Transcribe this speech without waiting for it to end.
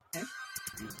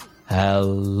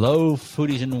Hello,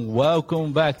 foodies, and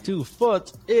welcome back to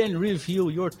FUT in Review,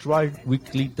 your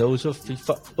tri-weekly dose of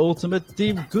FIFA Ultimate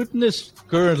Team goodness.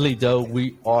 Currently, though,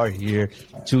 we are here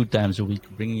 2 times a week,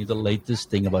 bringing you the latest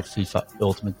thing about FIFA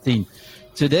Ultimate Team.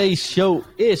 Today's show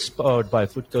is powered by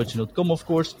FUTcoaching.com, of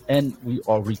course, and we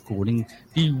are recording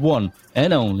the one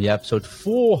and only episode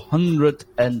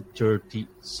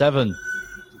 437.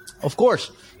 Of course,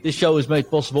 this show is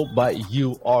made possible by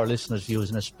you, our listeners, viewers,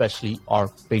 and especially our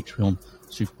Patreon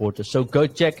supporters. So go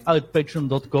check out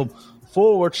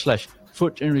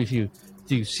patreon.com/FUTinReview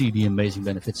to see the amazing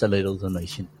benefits a little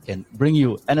donation can bring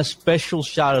you. And a special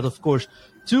shout out, of course,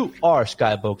 to our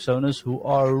Skybox owners who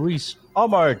are Reese,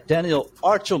 Amar, Daniel,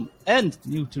 Archon, and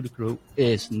new to the crew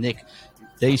is Nick.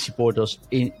 They support us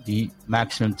in the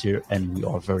maximum tier, and we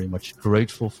are very much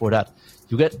grateful for that.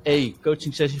 You get a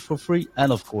coaching session for free,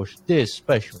 and of course, this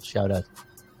special shout out.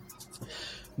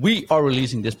 We are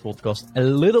releasing this podcast a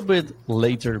little bit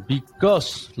later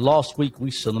because last week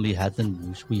we suddenly had the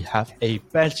news. We have a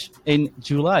patch in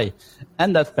July,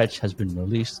 and that patch has been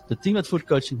released. The team at FUT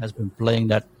Coaching has been playing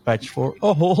that patch for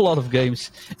a whole lot of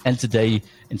games, and today,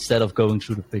 instead of going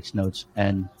through the pitch notes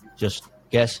and just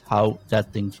guess how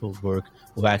that things will work,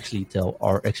 we'll actually tell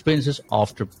our experiences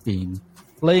after playing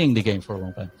the game for a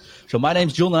long time. So my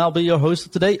name's John, and I'll be your host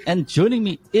of today, and joining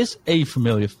me is a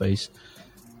familiar face.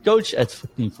 Coach at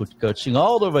Team FUT Coaching,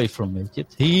 all the way from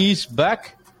Egypt. He's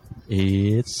back.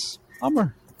 It's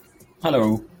Amr.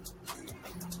 Hello.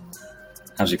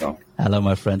 How's it going? Hello,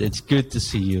 my friend. It's good to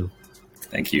see you.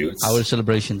 Thank you. How are the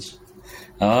celebrations?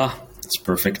 It's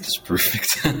perfect. It's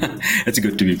perfect. It's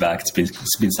good to be back.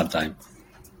 It's been some time.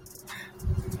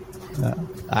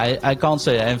 I can't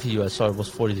say I envy you. I saw it was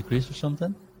 40 degrees or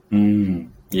something.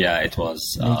 Yeah, it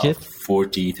was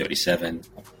 40, 37.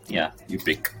 Yeah, you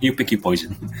pick your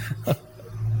poison.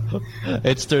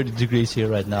 It's 30 degrees here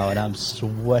right now, and I'm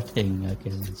sweating.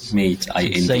 Mate, I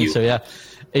envy you. So yeah,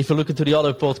 if you look into the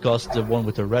other podcast, the one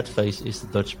with the red face is the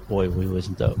Dutch boy who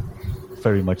isn't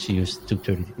very much used to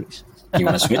 30 degrees. You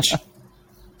want to switch?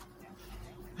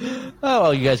 Oh,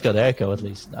 well, you guys got airco at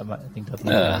least. I think that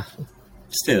might be helpful.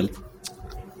 Still.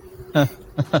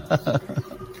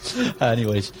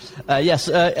 Anyways, yes,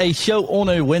 a show on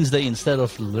a Wednesday instead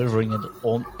of delivering it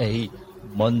on a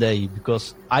Monday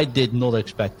because I did not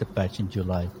expect the patch in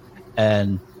July.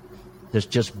 And there's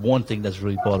just one thing that's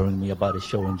really bothering me about a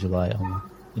show in July.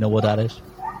 You know what that is?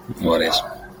 What is?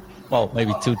 Well,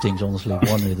 maybe 2 things, honestly.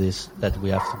 One it is that we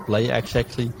have to play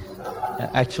actually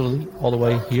all the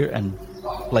way here and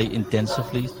play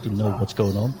intensively to know what's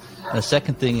going on. And the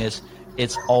second thing is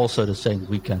it's also the same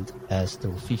weekend as the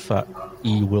FIFA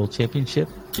World Championship.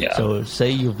 Yeah. So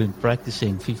say you've been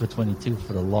practicing FIFA 22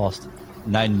 for the last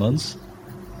 9 months,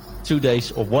 2 days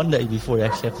or 1 day before you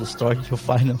actually have to start your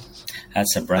finals.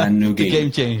 That's a brand new game. The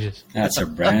game changes. That's a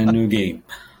brand new game.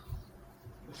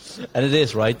 And it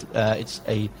is, right? It's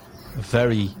a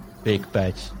very big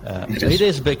patch. It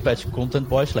is a big patch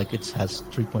content-wise. Like it has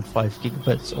 3.5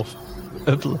 gigabytes of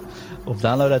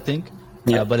download, I think.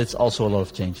 Yeah. But it's also a lot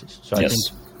of changes. So I think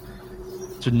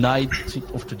tonight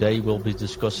of today we'll be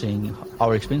discussing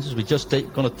our experiences. We're just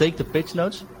going to take the pitch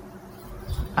notes.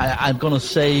 I'm going to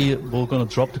say we're going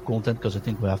to drop the content because I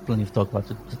think we have plenty of talk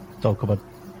about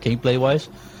gameplay-wise.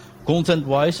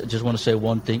 Content-wise, I just want to say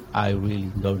one thing. I really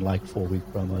don't like 4-week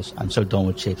promos. I'm so done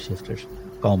with shapeshifters.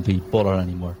 Can't be bothered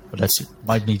anymore. But that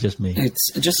might be just me. It's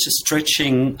just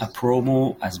stretching a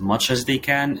promo as much as they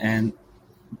can, and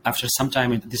after some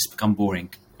time, this becomes boring.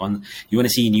 You want to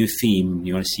see a new theme,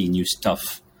 you want to see new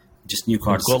stuff. Just new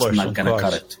cards, it's not going to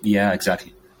cut it. Yeah,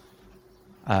 exactly.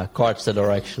 Cards that are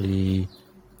actually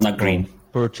not green,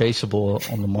 purchasable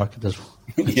on the market as well.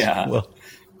 Yeah, well,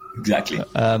 exactly.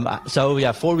 So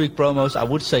yeah, 4-week promos. I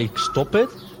would say stop it,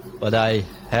 but I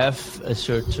have a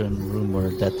certain rumor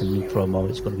that the new promo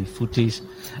is going to be footies.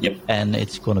 Yep, and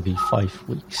it's going to be 5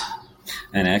 weeks.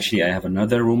 And actually, I have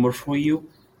another rumor for you.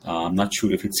 I'm not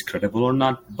sure if it's credible or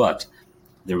not, but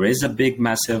there is a big,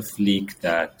 massive leak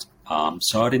that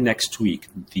starting next week,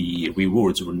 the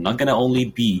rewards will not going to only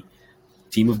be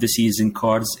Team of the Season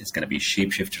cards, it's going to be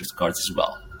Shapeshifters cards as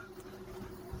well.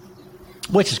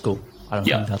 Which is cool. I don't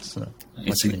think that's...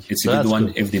 it's a good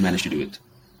one if they manage to do it.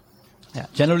 Yeah.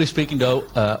 Generally speaking, though,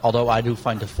 although I do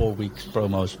find the 4-week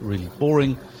promos really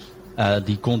boring,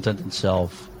 the content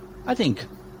itself, I think,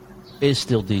 is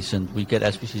still decent. We get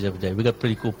SBCs every day. We got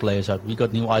pretty cool players out. We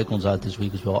got new icons out this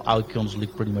week as well. Icons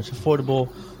look pretty much affordable.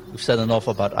 We've said enough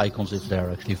about icons if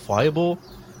they're actually viable.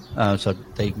 So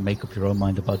they make up your own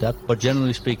mind about that. But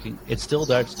generally speaking, it's still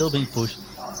there. It's still being pushed.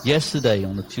 Yesterday,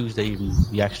 on a Tuesday evening,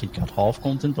 we actually got half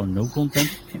content or no content.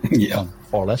 Yeah.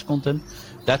 Far less content.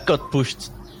 That got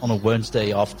pushed on a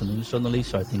Wednesday afternoon suddenly,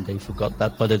 so I think they forgot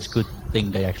that. But it's a good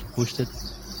thing they actually pushed it.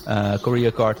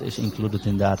 Korea card is included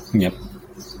in that. Yep.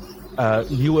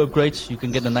 New upgrades, you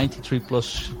can get a 93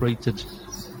 plus rated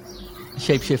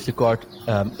shapeshifter card.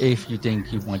 If you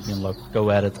think you might be unlocked,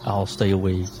 go at it. I'll stay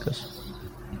away because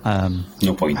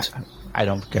no point. I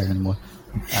don't care anymore.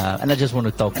 And I just want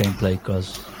to talk gameplay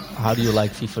because how do you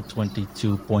like FIFA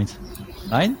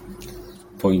 22.9?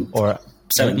 Point Or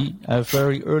 7. maybe a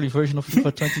very early version of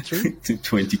FIFA 23?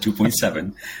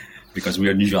 22.7, because we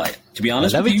are in July. To be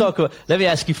honest Let with me you, talk about, let me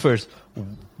ask you first,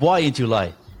 why in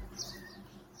July?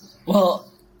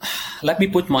 well, let me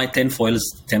put my 10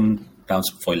 pounds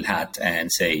foil hat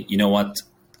and say, you know what?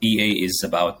 EA is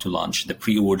about to launch the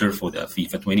pre-order for the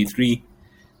FIFA 23.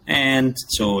 And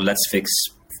so let's fix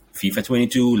FIFA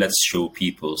 22. Let's show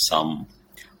people some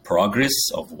progress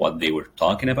of what they were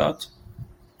talking about.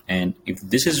 And if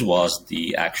was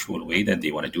the actual way that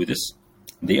they want to do this,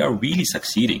 they are really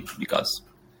succeeding, because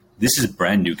this is a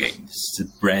brand new game. This is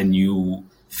a brand new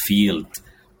field.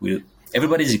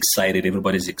 Everybody's excited.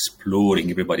 Everybody's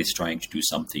exploring. Everybody's trying to do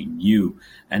something new.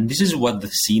 And this is what the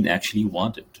scene actually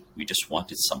wanted. We just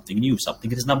wanted something new, something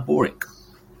that is not boring.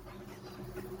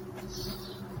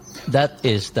 That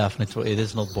is definitely true. It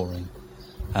is not boring.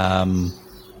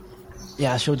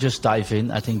 Yeah, so just dive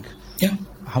in. I think. Yeah.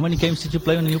 How many games did you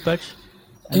play on the new patch?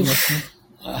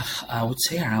 I would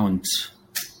say around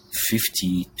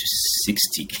 50 to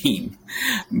 60 game.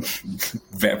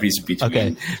 Varies between.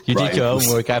 Okay, you did your rivals.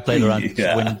 homework. I played around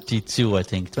Yeah. 22, I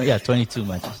think. 22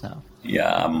 matches now.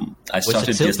 Yeah, I Which I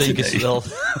started still yesterday. think is well.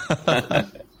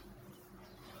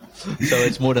 So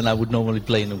it's more than I would normally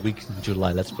play in a week in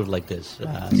July. Let's put it like this.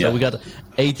 Yeah. So we got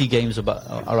 80 games,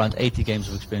 around 80 games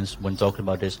of experience when talking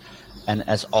about this. And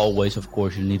as always, of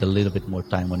course, you need a little bit more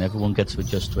time when everyone gets to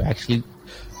adjust to actually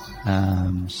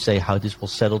say how this will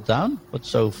settle down. But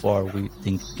so far, we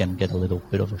think we can get a little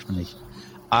bit of explanation.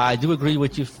 I do agree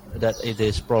with you that it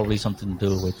is probably something to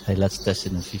do with, hey, let's test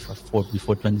it in FIFA 4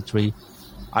 before 23.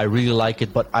 I really like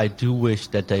it, but I do wish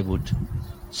that they would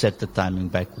set the timing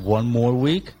back one more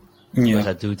week. Because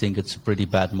I do think it's a pretty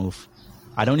bad move.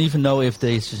 I don't even know if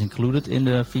this is included in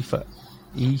the FIFA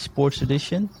eSports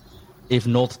edition. If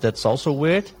not, that's also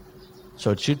weird.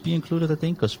 So it should be included, I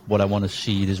think, because what I want to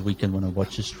see this weekend when I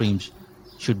watch the streams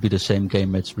should be the same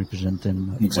game it's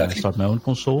representing when I start my own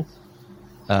console.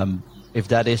 If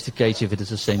that is the case, if it is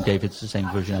the same game, if it's the same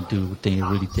version, I do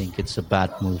really think it's a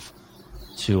bad move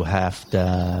to have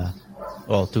to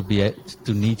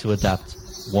need to adapt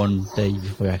one day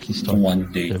before you actually start.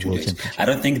 1 day, the 2 World days. Championship. I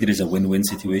don't think there is a win-win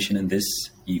situation in this.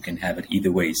 You can have it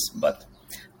either ways, but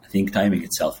I think timing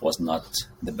itself was not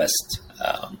the best,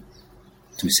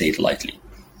 to say it lightly.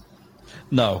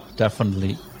 No,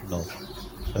 definitely not.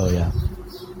 So yeah.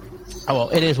 Oh, well,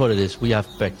 it is what it is. We have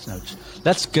patch notes.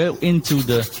 Let's go into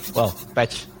the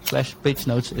patch/page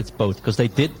notes. It's both, because they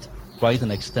did quite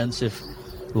an extensive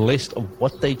list of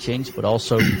what they changed, but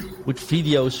also with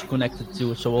videos connected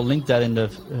to it. So we'll link that in the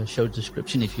show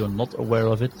description if you're not aware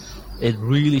of it. It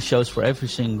really shows for every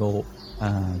single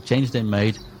change they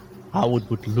made how it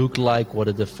would look like,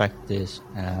 what the effect is,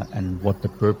 and what the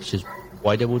purpose is,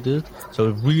 why they would do it. So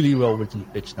really well written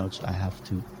pitch notes, I have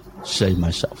to say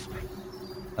myself.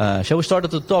 Shall we start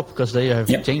at the top, because they have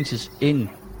changes in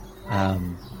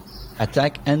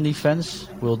attack and defense.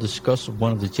 We'll discuss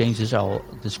one of the changes. I'll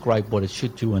describe what it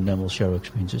should do, and then we'll share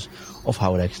experiences of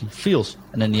how it actually feels.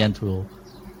 And in the end, we're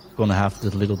going to have the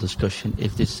little discussion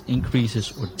if this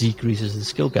increases or decreases the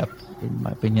skill gap, in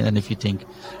my opinion, and if you think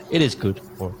it is good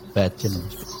or bad,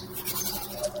 generally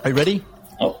speaking. Are you ready?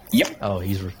 Oh, yep. Oh,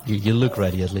 you look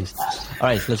ready at least. All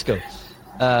right, let's go.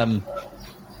 The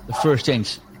first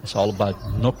change is all about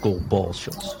knuckleball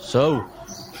shots. So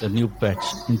the new patch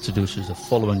introduces the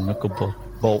following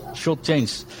knuckleball shot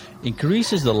change.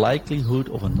 Increases the likelihood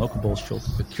of a knuckleball shot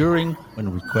occurring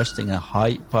when requesting a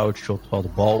high-powered shot while the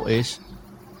ball is,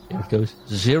 here it goes,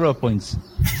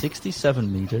 0.67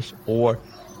 meters or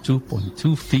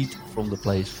 2.2 feet from the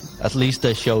player's feet. At least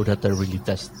they show that they really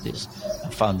tested this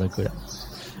and found that good.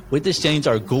 With this change,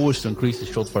 our goal is to increase the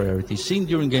shot variety seen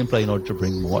during gameplay in order to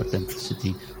bring more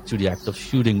authenticity to the act of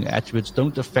shooting. Attributes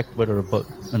don't affect whether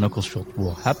a knuckle shot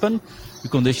will happen. The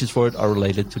conditions for it are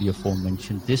related to the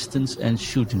aforementioned distance and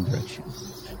shooting direction.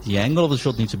 The angle of the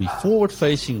shot needs to be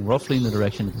forward-facing, roughly in the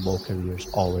direction that the ball carrier is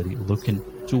already looking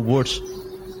towards.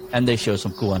 And they show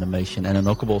some cool animation. And a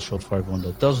knuckleball shot, for everyone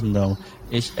that doesn't know,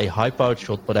 is a high-powered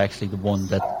shot, but actually the one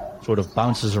that sort of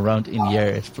bounces around in the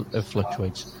air, it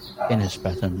fluctuates in his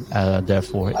pattern.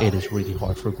 Therefore, it is really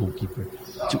hard for a goalkeeper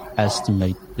to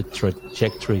estimate the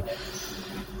trajectory.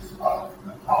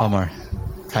 Omar,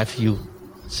 have you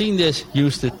seen this,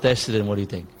 used it, tested it, and what do you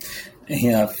think?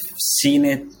 Yeah, I've seen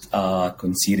it,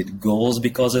 conceded goals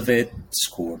because of it,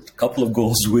 scored a couple of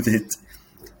goals with it.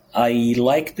 I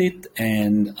liked it,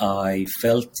 and I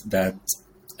felt that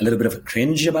a little bit of a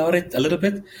cringe about it, a little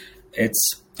bit.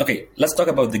 It's okay. Let's talk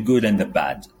about the good and the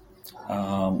bad.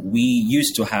 We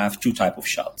used to have two types of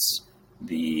shots: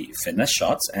 the finesse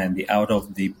shots and the out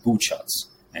of the boot shots,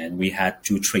 and we had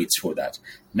two traits for that.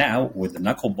 Now, with the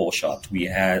knuckleball shot, we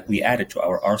added to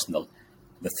our arsenal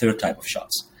the third type of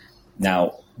shots.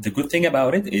 Now, the good thing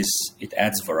about it is it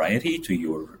adds variety to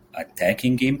your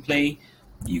attacking gameplay.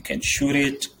 You can shoot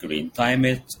it, green time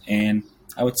it, and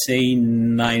I would say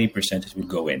 90% it will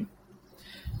go in.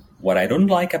 What I don't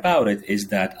like about it is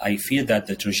that I feel that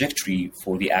the trajectory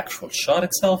for the actual shot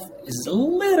itself is a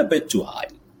little bit too high.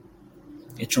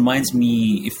 It reminds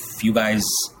me, if you guys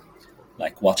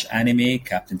watch anime,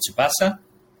 Captain Tsubasa,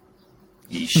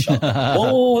 he shot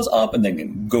balls up and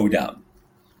then go down.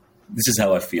 This is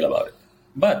how I feel about it.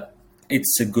 But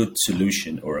it's a good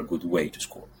solution or a good way to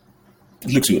score.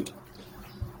 It looks good.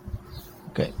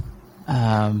 Okay.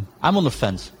 I'm on the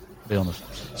fence, to be honest.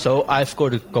 So I've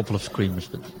scored a couple of screamers,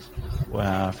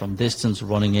 but from distance,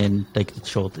 running in, take the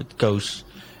shot, it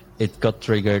got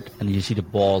triggered, and you see the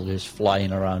ball just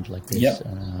flying around like this,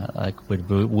 with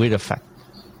weird effect.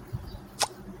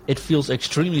 It feels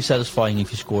extremely satisfying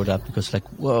if you score that, because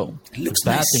whoa. The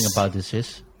bad thing about this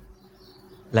is,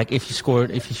 if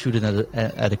you shoot it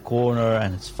at a corner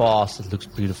and it's fast, it looks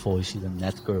beautiful. You see the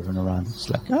net curving around.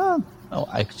 It's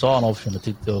I saw an option,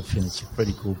 it's a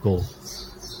pretty cool goal.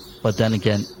 But then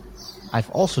again, I've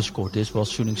also scored this while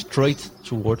shooting straight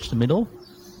towards the middle,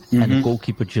 and the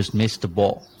goalkeeper just missed the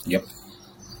ball. Yep.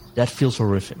 That feels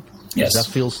horrific. Yes. That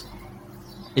feels,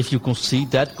 if you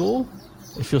concede that goal,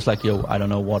 it feels like, I don't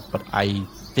know what, but I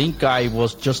think I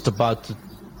was just about to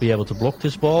be able to block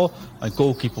this ball. My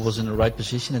goalkeeper was in the right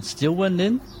position and still went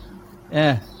in.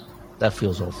 That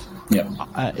feels off. Yeah.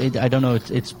 I don't know.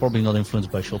 It's probably not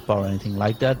influenced by shot power or anything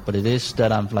like that, but it is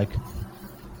that I'm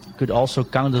could also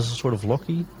count as a sort of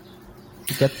lucky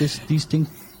to get these things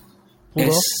pulled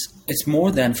off.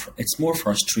 It's more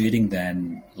frustrating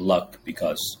than luck,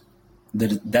 because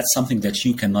that's something that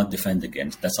you cannot defend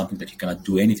against. That's something that you cannot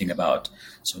do anything about.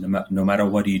 So no matter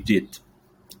what you did,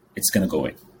 it's gonna go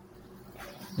in.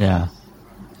 Yeah,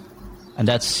 and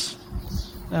that's.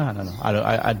 I don't know.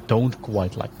 I don't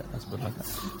quite like that. Let's put it like that.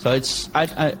 So it's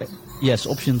yes,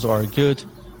 options are good.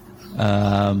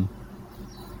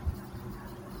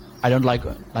 I don't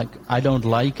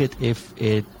like it if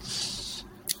it's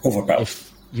overpowered.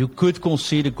 If you could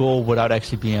concede a goal without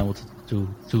actually being able to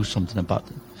do something about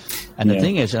it. And the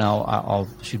thing is, and I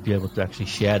should be able to actually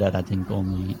share that. I think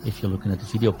if you're looking at the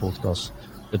video podcast,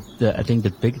 I think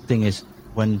the big thing is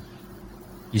when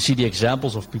you see the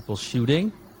examples of people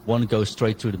shooting. One goes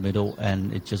straight to the middle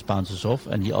and it just bounces off,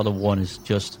 and the other one is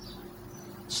just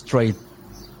straight.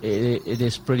 It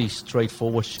is pretty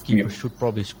straightforward. Keeper should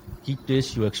probably keep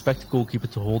this. You expect the goalkeeper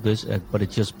to hold this, but it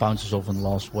just bounces off in the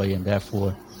last way, and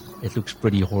therefore it looks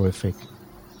pretty horrific.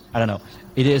 I don't know.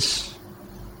 It is.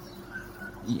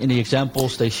 In the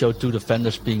examples, they show two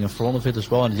defenders being in front of it as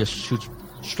well, and it just shoots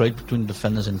straight between the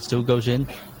defenders and it still goes in.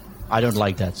 I don't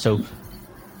like that. So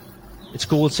it's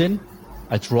cool, it's in.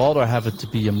 I'd rather have it to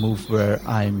be a move where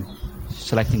I'm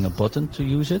selecting a button to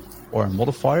use it, or a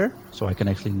modifier, so I can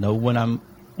actually know when I'm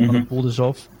going to pull this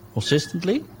off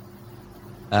consistently.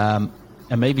 And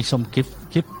maybe some give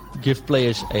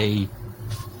players a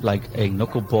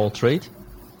knuckleball trait.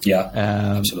 Yeah,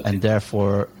 absolutely. And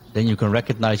therefore, then you can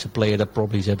recognize a player that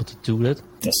probably is able to do it.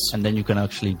 Yes. And then you can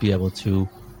actually be able to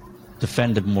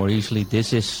defend it more easily.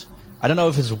 I don't know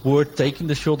if it's worth taking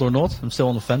the shot or not. I'm still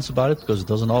on the fence about it, because it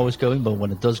doesn't always go in. But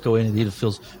when it does go in, it either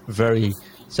feels very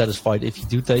satisfied if you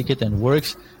do take it and it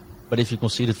works. But if you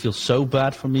concede, it feels so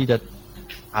bad for me that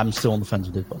I'm still on the fence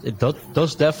with it. But it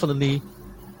does definitely,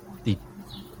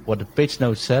 what the pitch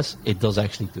note says, it does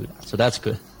actually do that. So that's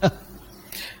good.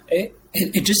 I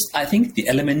think the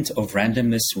element of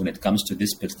randomness when it comes to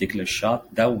this particular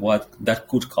shot, that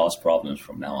could cause problems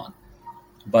from now on.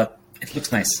 But it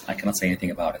looks nice. I cannot say anything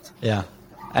about it. Yeah.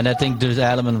 And I think the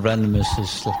element of randomness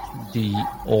is the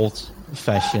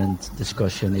old-fashioned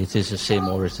discussion. It is a sim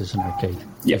or it is an arcade.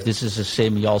 Yep. If this is a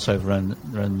sim, you also have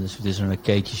randomness. If this is an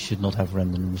arcade, you should not have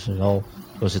randomness at all,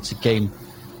 because it's a game.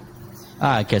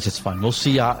 I guess it's fine. We'll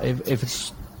see if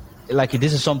like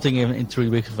this is something in 3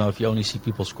 weeks from now, if you only see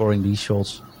people scoring these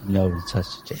shots, no, it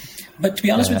has to change. But to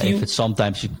be honest with you, if it's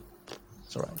sometimes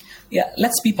it's all right. Yeah,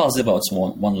 let's be positive about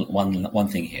one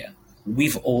thing here.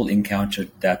 We've all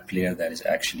encountered that player that is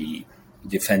actually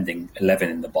defending 11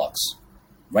 in the box.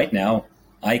 Right now,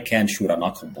 I can shoot a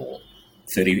knuckleball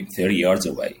 30 yards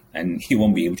away, and he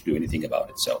won't be able to do anything about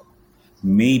it. So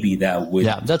maybe that would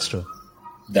that's true.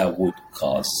 That would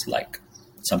cause like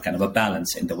some kind of a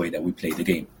balance in the way that we play the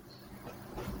game.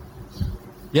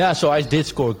 Yeah, so I did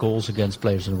score goals against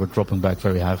players that were dropping back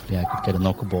very heavily. I could get a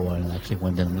knuckleball and actually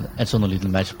went in, and suddenly the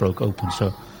match broke open.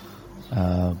 So,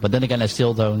 but then again, I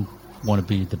still don't want to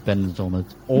be dependent on it,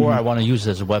 or I want to use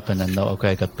it as a weapon and know, okay,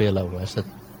 I got Pirlo. As that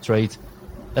trade,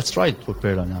 let's try it with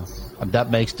Pirlo now, and that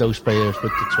makes those players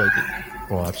with the trade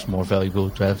perhaps more valuable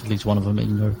to have at least one of them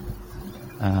in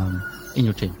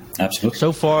your team. Absolutely.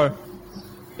 So far,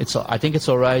 I think it's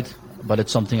all right, but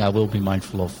it's something I will be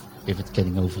mindful of if it's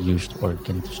getting overused or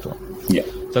getting too strong. Yeah.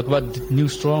 Talk about new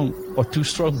strong or too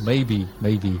strong, maybe.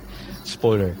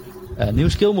 Spoiler.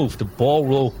 New skill move, the ball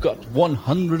roll cut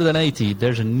 180.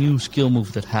 There's a new skill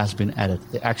move that has been added.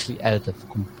 They actually added a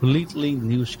completely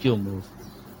new skill move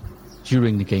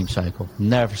during the game cycle.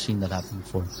 Never seen that happen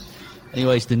before.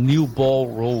 Anyways, the new ball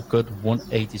roll cut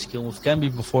 180 skill move can be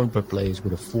performed by players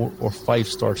with a 4 or 5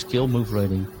 star skill move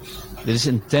rating. It is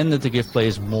intended to give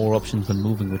players more options when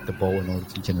moving with the ball in order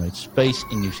to generate space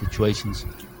in new situations,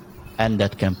 and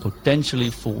that can potentially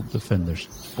fool defenders.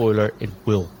 Spoiler, it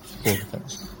will fool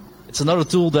defenders. It's another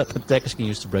tool that attackers can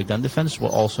use to break down defenders,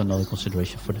 while also another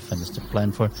consideration for defenders to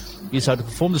plan for. Here's how to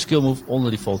perform the skill move on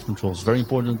the default controls. Very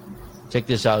important. Check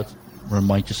this out.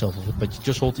 Remind yourself of it. But you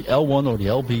just hold the L1 or the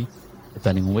LB,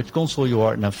 depending on which console you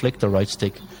are, and then flick the right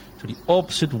stick to the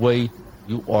opposite way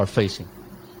you are facing.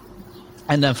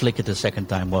 And then flick it a second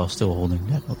time while still holding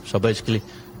that up. So basically,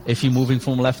 if you're moving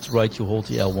from left to right, you hold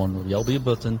the L1 or the LB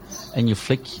button, and you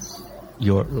flick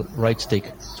your right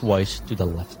stick twice to the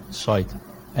left side,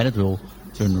 and it will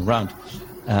turn around.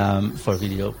 For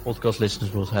video podcast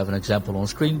listeners, we'll have an example on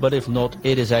screen, but if not,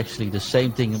 it is actually the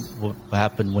same thing will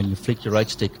happen when you flick your right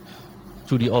stick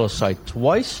to the other side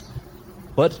twice,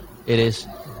 but it is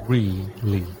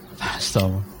really fast,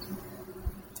 Omar.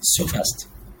 So fast.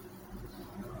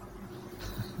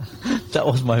 That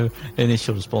was my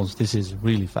initial response. This is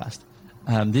really fast.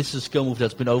 This is a skill move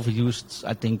that's been overused,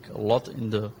 I think, a lot in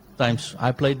the times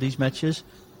I played these matches.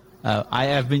 I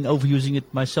have been overusing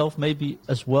it myself, maybe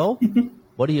as well.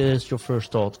 What is your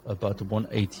first thought about the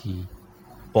 180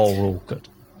 ball roll cut?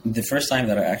 The first time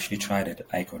that I actually tried it,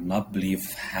 I could not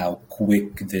believe how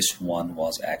quick this one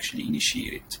was actually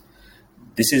initiated.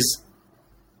 This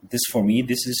for me,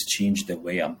 this has changed the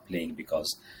way I'm playing,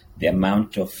 because the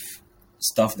amount of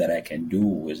stuff that I can do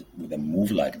with a move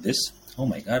like this, oh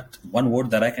my god, one word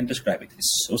that I can describe it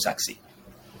is so sexy.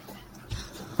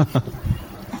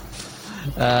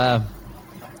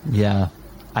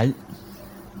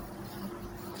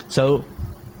 So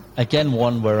again,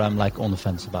 one where I'm like on the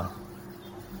fence about.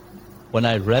 When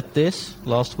I read this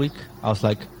last week, I was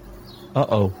like,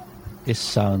 this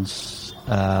sounds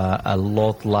a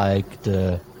lot like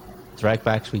the drag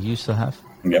backs we used to have.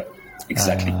 Yep,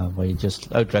 exactly. Where you just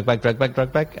drag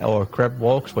back, or crab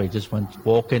walks where you just went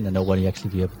walking and nobody actually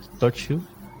be able to touch you.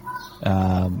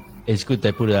 It's good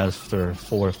they put it out after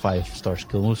 4 or 5 star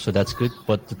skill moves, so that's good.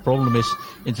 But the problem is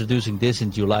introducing this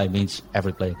in July means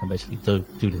every player can basically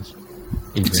do this.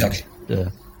 Exactly.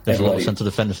 There's a lot of central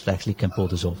defenders that actually can pull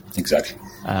this off. Exactly.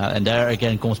 And there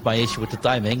again comes my issue with the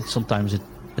timing. Sometimes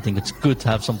I think it's good to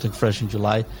have something fresh in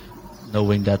July,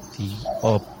 knowing that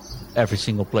every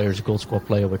single player is a gold squad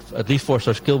player with at least 4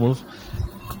 star skill move.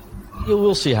 You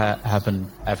will see happen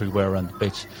everywhere around the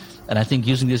pitch. And I think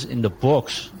using this in the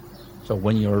box, so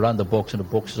when you're around the box and the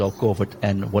box is all covered,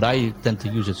 and what I tend to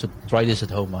use it, so try this at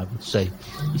home, I would say,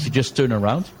 if you just turn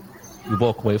around, you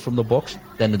walk away from the box,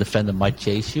 then the defender might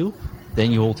chase you,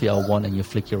 then you hold the L1 and you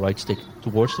flick your right stick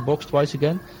towards the box twice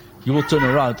again, you will turn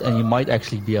around and you might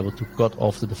actually be able to cut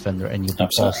off the defender and you can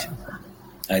pass.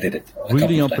 I did it.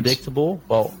 Really unpredictable.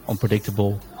 Well,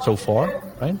 unpredictable so far,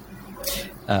 right?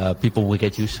 People will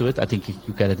get used to it. I think if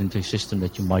you get it into a system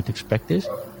that you might expect this.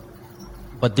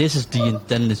 But this is the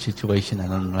intended situation,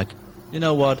 and I'm like, you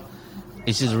know what?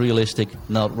 Is this realistic?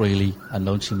 Not really. I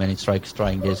don't see many strikers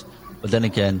trying this. But then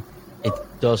again, it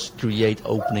does create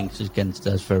openings against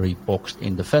those very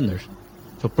boxed-in defenders.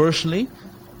 So personally,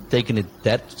 taking it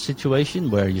that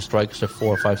situation where your strikers have 4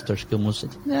 or 5 star skill moves,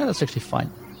 that's actually fine.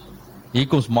 Here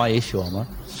comes my issue, Omar,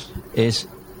 is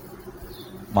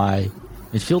my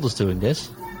midfielders doing this,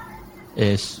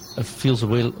 feels a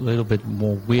little bit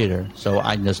more weirder. So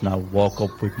I just now walk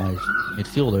up with my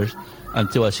midfielders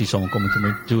until I see someone coming to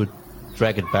me, do it,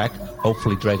 drag it back,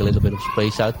 hopefully drag a little bit of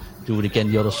space out, do it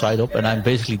again the other side up, and I'm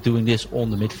basically doing this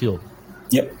on the midfield.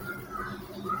 Yep.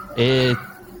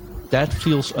 That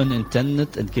feels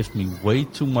unintended and gives me way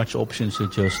too much options to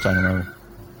just, I don't know,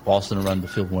 pass it around the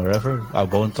field wherever. I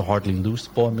want to hardly lose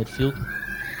the ball in midfield.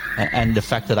 And the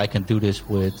fact that I can do this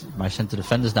with my center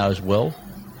defenders now as well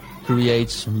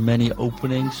creates many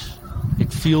openings.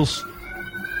 It feels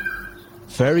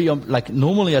very, like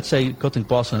normally I'd say cutting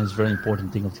passing lanes is a very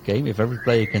important thing of the game. If every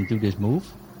player can do this move,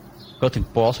 cutting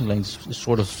passing lanes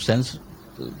sort of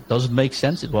doesn't make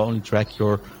sense. It will only drag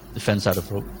your defense out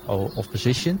of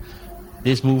position.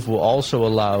 This move will also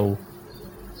allow,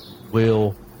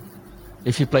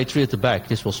 if you play 3 at the back,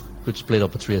 this could split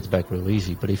up a 3 at the back real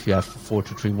easy. But if you have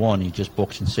 4-2-3-1, you just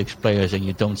box in 6 players and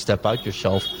you don't step out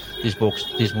yourself, this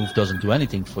move doesn't do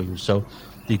anything for you. So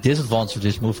the disadvantage of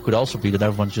this move could also be that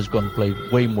everyone's just going to play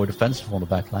way more defensive on the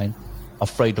back line,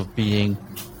 afraid of being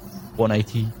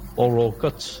 180 all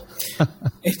cuts.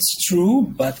 It's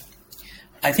true, but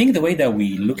I think the way that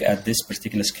we look at this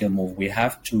particular skill move, we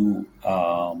have to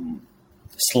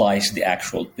slice the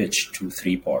actual pitch to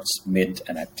 3 parts: mid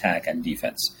and attack and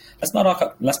defense. Let's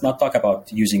not talk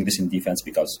about using this in defense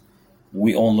because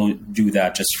we only do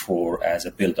that just as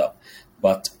a build-up.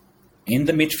 But in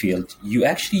the midfield, you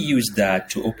actually use that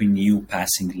to open new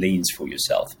passing lanes for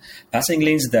yourself, passing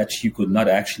lanes that you could not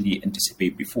actually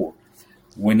anticipate before.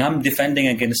 When I'm defending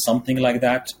against something like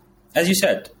that, as you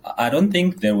said, I don't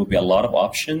think there will be a lot of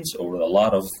options or a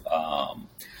lot of.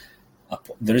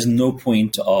 There is no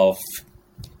point of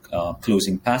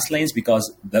closing pass lanes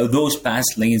because those pass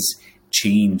lanes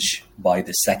change by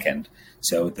the second.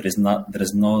 So there is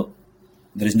no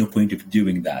point of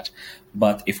doing that.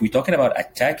 But if we're talking about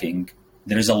attacking,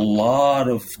 there is a lot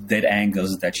of dead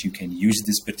angles that you can use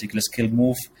this particular skill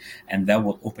move, and that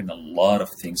will open a lot of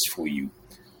things for you.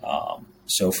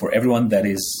 So for everyone that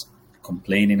is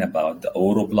complaining about the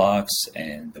auto blocks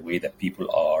and the way that people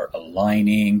are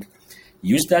aligning,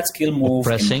 use that skill move.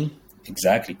 Pressing.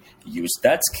 Exactly. Use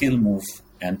that skill move,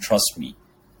 and trust me,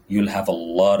 you'll have a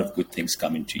lot of good things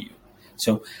coming to you.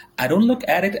 So I don't look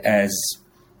at it as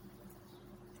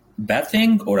bad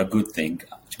thing or a good thing.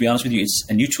 To be honest with you, it's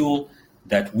a new tool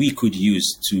that we could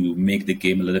use to make the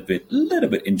game a little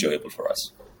bit enjoyable for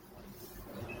us.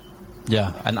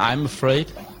 Yeah, and I'm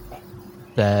afraid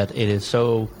that it is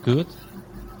so good,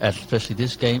 especially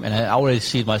this game, and I already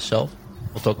see it myself.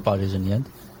 We'll talk about this in the end.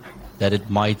 That it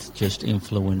might just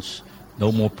influence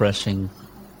no more pressing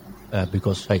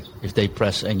because, hey, if they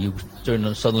press and you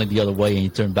turn suddenly the other way and you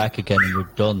turn back again and you're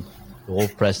done, the whole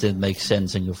press didn't make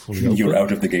sense and you're fully open. You're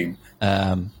out of the game.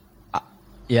 I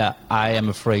am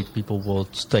afraid people will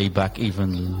stay back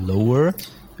even lower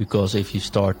because if you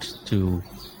start to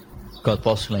cut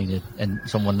passing lane and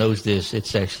someone knows this,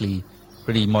 it's actually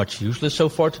pretty much useless so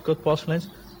far to cut passing lanes.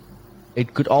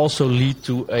 It could also lead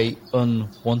to a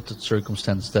unwanted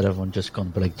circumstance that everyone just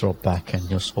can't drop back and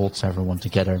just holds everyone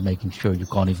together, making sure you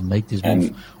can't even make this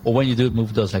move. Or when you do it,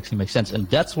 move does actually make sense. And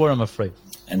that's where I'm afraid.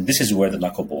 And this is where the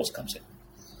knuckleballs comes in.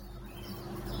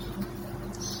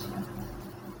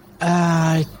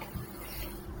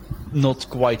 Not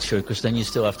quite sure, because then you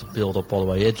still have to build up all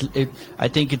the way. I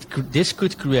think this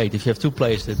could create, if you have 2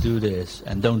 players that do this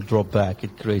and don't drop back,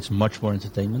 it creates much more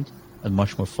entertainment and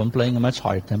much more fun playing a much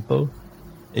higher tempo.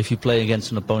 If you play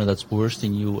against an opponent that's worse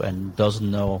than you and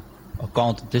doesn't know or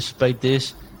can't anticipate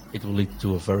this, it will lead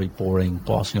to a very boring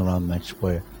passing around match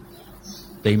where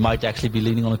they might actually be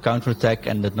leaning on a counter-attack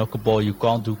and that knuckleball you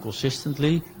can't do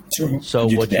consistently. True. So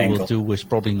what you will do is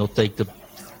probably not take the...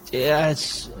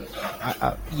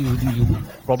 you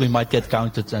probably might get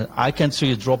countered. I can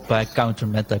see a drop-back counter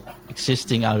meta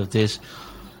existing out of this.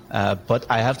 But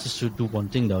I have to do one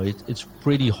thing, though. It's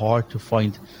pretty hard to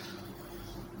find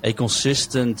a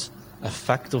consistent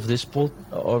effect of this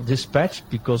patch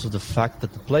because of the fact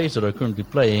that the players that are currently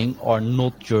playing are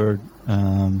not your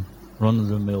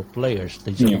run-of-the-mill players.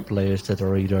 These are players that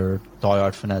are either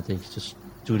diehard fanatics, just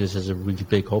do this as a really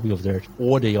big hobby of theirs,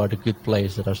 or they are the good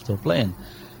players that are still playing.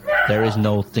 There is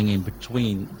no thing in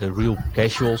between. The real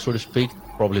casual, so to speak,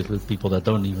 probably the people that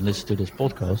don't even listen to this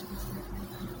podcast,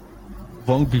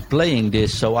 won't be playing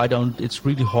this, so it's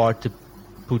really hard to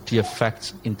put the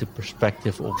effects into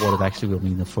perspective of what it actually will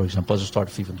mean. For example, as a start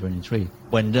of FIFA 23,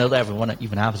 when not everyone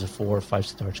even has a 4 or 5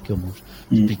 star skill moves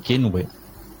to begin with.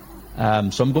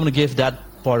 So I'm going to give that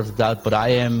part of the doubt, but I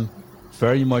am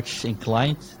very much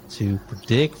inclined to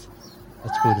predict,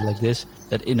 let's put it like this,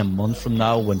 that in a month from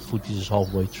now, when footage is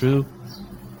halfway through,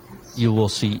 you will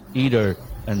see either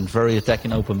a very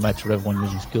attacking open match with everyone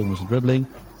using skill moves and dribbling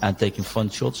and taking fun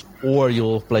shots, or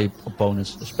you'll play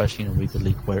opponents, especially in a weaker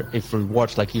league, where if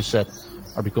rewards, like you said,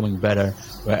 are becoming better,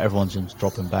 where everyone's just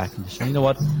dropping back and just saying, you know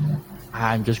what,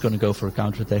 I'm just going to go for a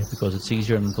counter attack because it's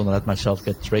easier and I'm going to let myself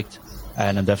get tricked,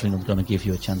 and I'm definitely not going to give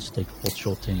you a chance to take a pot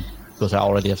shot in because I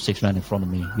already have 6 men in front of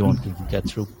me. You won't even get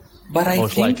through. But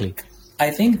likely.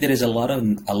 I think there is a lot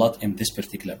in this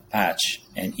particular patch,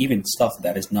 and even stuff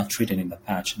that is not written in the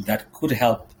patch that could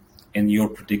help in your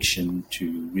prediction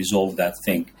to resolve that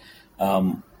thing.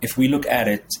 If we look at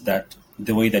it that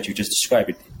the way that you just described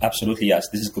it, absolutely yes,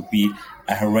 this could be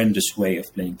a horrendous way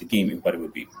of playing the game. Everybody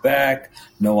would be back,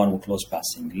 no one will close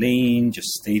passing lane, just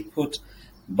stay put.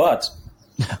 But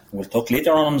we'll talk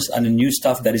later on the new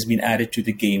stuff that has been added to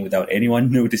the game without anyone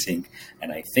noticing,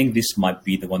 and I think this might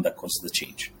be the one that causes the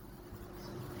change.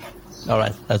 All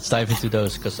right, let's dive into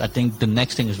those, because I think the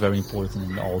next thing is very important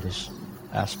in all these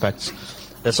aspects.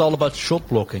 That's all about shot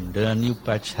blocking. The new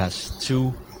patch has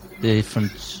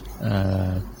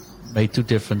made two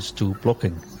difference to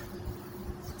blocking.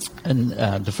 And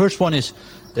the first one is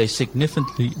they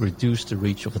significantly reduce the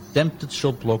reach of attempted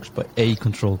shot blocks by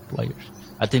A-controlled players.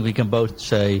 I think we can both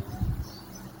say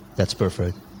that's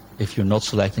perfect. If you're not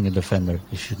selecting a defender,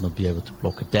 you should not be able to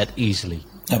block it that easily.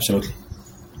 Absolutely.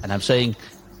 And I'm saying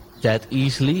that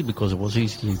easily because it was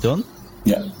easily done.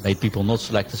 Yeah. Made people not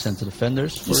select the center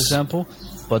defenders, for example.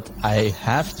 But I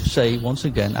have to say, once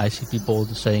again, I see people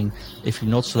saying if you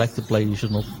not select the player, you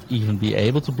should not even be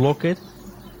able to block it.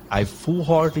 I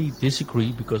full-heartedly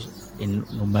disagree, because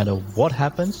no matter what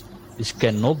happens, this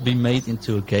cannot be made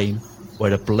into a game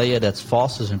where the player that's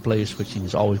fastest in player switching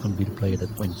is always going to be the player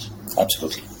that wins.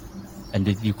 Absolutely. And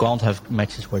you can't have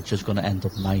matches where it's just going to end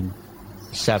up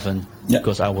 9-7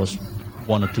 because I was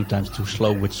 1 or 2 times too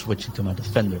slow with switching to my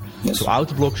defender. Yes. So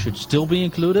auto block should still be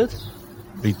included,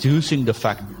 reducing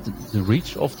the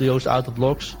reach of those auto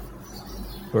blocks.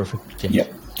 Perfect change. Yeah.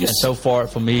 Yes. And so far,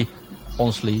 for me,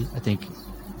 honestly, I think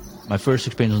my first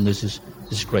experience on this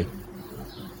is great.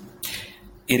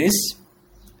 It is,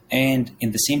 and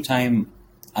in the same time,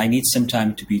 I need some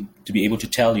time to be able to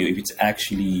tell you if it's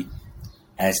actually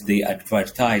as they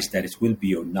advertise that it will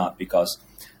be or not. Because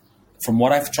from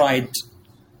what I've tried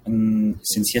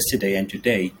since yesterday and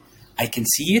today, I can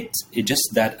see it. It's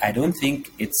just that I don't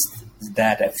think it's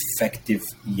that effective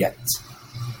yet.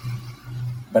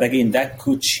 But again, that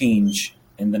could change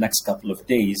in the next couple of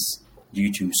days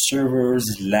due to servers,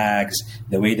 lags,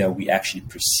 the way that we actually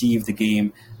perceive the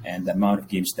game, and the amount of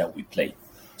games that we play.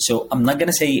 So I'm not going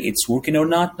to say it's working or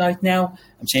not right now.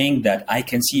 I'm saying that I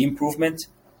can see improvement,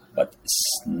 but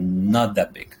it's not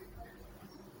that big.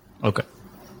 Okay.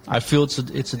 I feel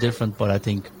it's a different, but I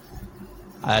think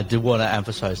I do want to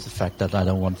emphasize the fact that I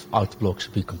don't want auto blocks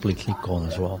to be completely gone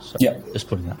as well. So just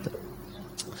putting that there.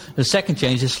 The second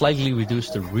change is slightly reduce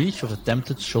the reach of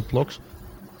attempted shot blocks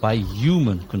by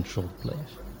human-controlled players.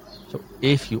 So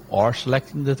if you are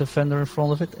selecting the defender in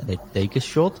front of it and they take a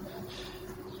shot,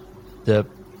 the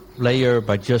player,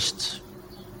 by just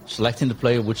selecting the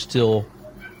player, would still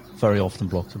very often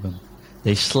block the ball.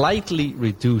 They slightly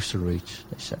reduce the reach,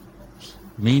 they said.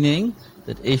 Meaning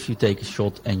that if you take a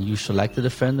shot and you select the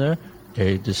defender,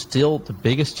 there's still the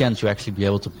biggest chance you actually be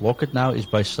able to block it now is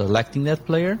by selecting that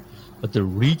player, but the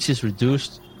reach is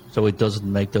reduced so it doesn't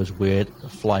make those weird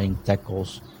flying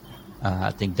tackles.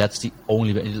 I think that's the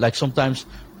only, like sometimes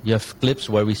you have clips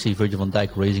where we see Virgil van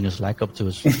Dijk raising his leg up to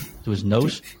his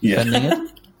nose, defending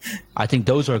it. I think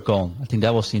those are gone. I think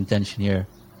that was the intention here.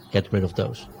 Get rid of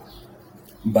those.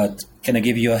 But can I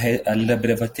give you a little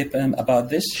bit of a tip about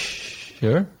this?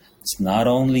 Sure. It's not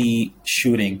only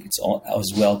shooting, it's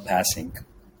as well passing.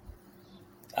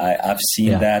 I've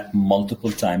seen that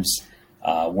multiple times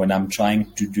when I'm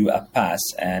trying to do a pass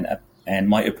and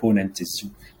my opponent is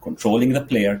controlling the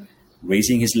player,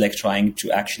 raising his leg, trying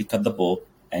to actually cut the ball,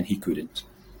 and he couldn't.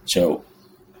 So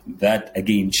that,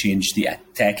 again, changed the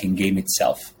attacking game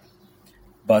itself.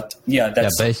 But,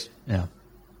 that's... Yeah,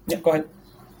 go ahead.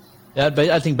 Yeah,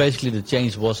 I think basically the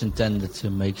change was intended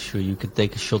to make sure you could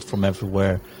take a shot from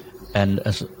everywhere. And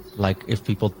if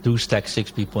people do stack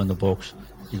 6 people in the box,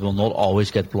 it will not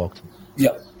always get blocked.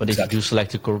 Yeah, but if you do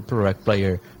select the correct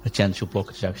player, the chance you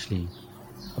block is actually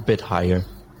a bit higher.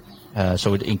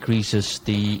 So it increases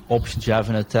the options you have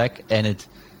in attack, and it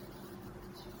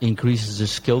increases the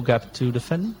skill gap to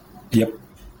defend. Yep,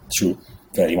 true.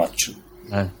 Very much true.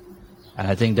 And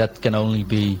I think that can only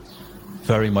be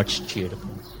very much cheered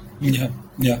upon. Yeah.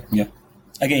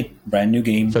 Again, brand new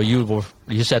game. So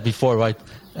you said before, right?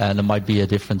 And there might be a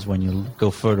difference when you go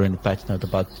further in the patch note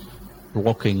about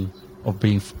blocking or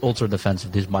being ultra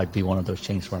defensive, this might be one of those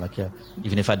changes where, like, yeah,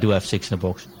 even if I do have 6 in the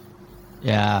box,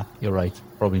 yeah, you're right,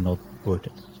 probably not worth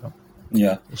it. So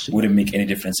Yeah, see. wouldn't make any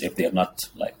difference if they're not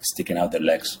like sticking out their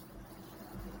legs.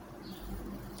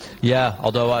 Yeah,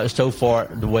 although so far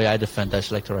the way I defend, I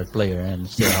select the right player, and it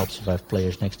still helps if I have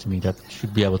players next to me that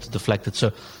should be able to deflect it.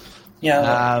 So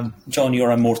Yeah, John,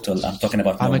 you're immortal. I'm talking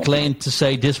about. I'm normal. inclined to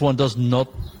say this one does not.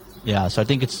 Yeah, so I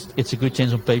think it's a good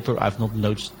change on paper. I've not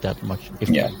noticed that much.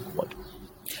 Yeah.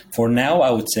 For now,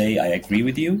 I would say I agree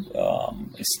with you.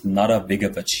 It's not a big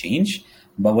of a change,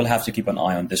 but we'll have to keep an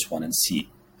eye on this one and see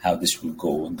how this will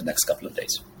go in the next couple of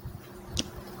days.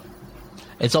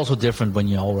 It's also different when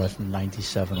you all have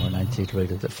 97 or 98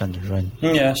 rated defenders, right?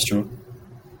 Yeah, it's true.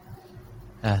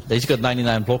 They've got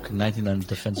 99 blocking, 99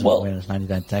 defensive awareness,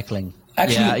 99 tackling.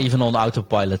 Actually, yeah, even on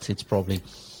autopilot, it's probably...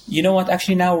 You know what?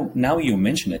 Actually, now you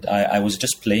mention it, I was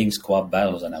just playing squad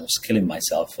battles and I was killing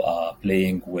myself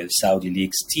playing with Saudi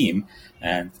League's team.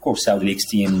 And of course, Saudi League's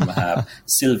team have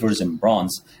silvers and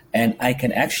bronze. And I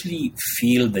can actually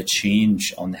feel the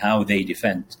change on how they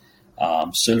defend.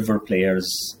 Silver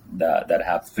players that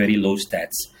have very low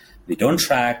stats, they don't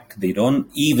track, they don't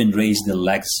even raise their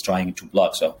legs trying to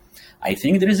block. So I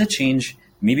think there is a change.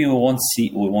 Maybe we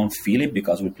won't feel it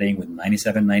because we're playing with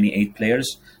 97, 98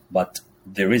 players, but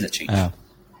there is a change.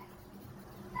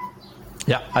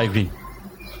 Yeah, I agree.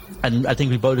 And I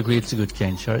think we both agree it's a good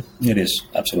change, right? It is,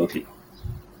 absolutely.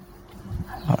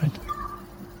 All right.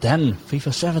 Then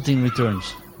FIFA 17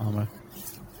 returns, Omar,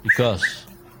 because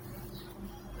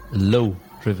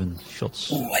low-driven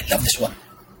shots. Oh, I love this one.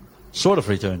 Sort of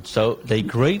returned. So they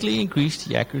greatly increased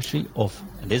the accuracy of,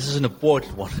 and this is an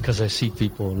important one because I see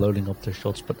people loading up their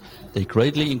shots, but they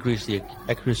greatly increased the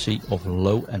accuracy of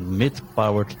low and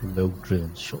mid-powered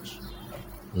low-driven shots.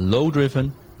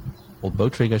 Low-driven, or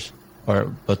both triggers,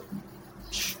 or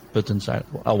buttons,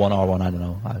 L1, R1, I don't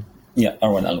know. Yeah,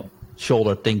 R1, L1.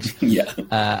 Shoulder things.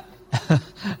 Yeah.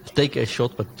 Take a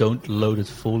shot but don't load it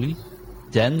fully,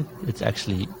 then it's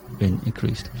actually been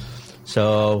increased.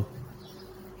 So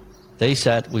they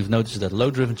said, we've noticed that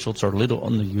low-driven shots are little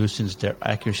underused since their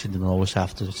accuracy doesn't always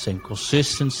have the same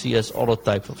consistency as other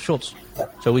types of shots.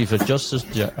 So we've adjusted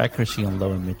their accuracy on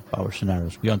low and mid-power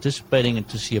scenarios. We're anticipating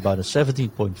to see about a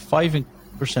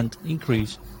 17.5%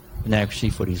 increase in accuracy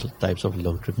for these types of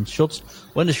low-driven shots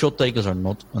when the shot takers are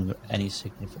not under any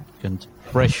significant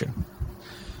pressure.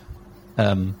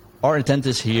 Our intent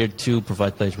is here to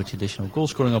provide players with additional goal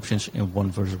scoring options in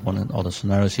 1 versus 1 and other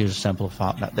scenarios. Here's a sample of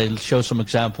how they show some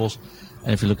examples,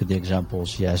 and if you look at the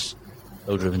examples, yes,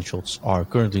 low-driven shots are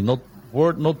currently not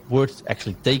worth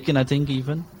actually taking. I think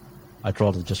even I'd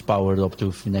rather just power it up to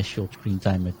a finesse shot, screen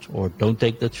time it, or don't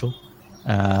take that shot.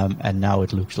 And now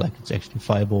it looks like it's actually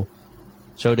viable.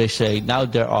 So they say now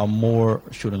there are more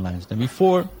shooting lines than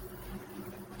before.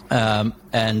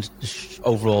 And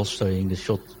overall saying the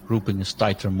shot grouping is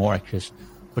tighter, more accurate,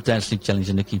 potentially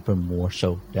challenging the keeper more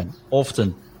so than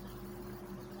often.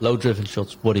 Low-driven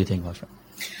shots, what do you think, my friend?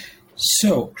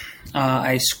 So,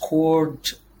 I scored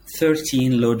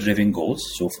 13 low-driven goals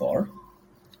so far.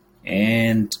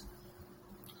 And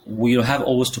we'll have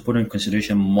always to put in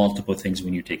consideration multiple things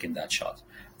when you're taking that shot.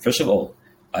 First of all,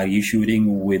 are you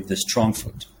shooting with the strong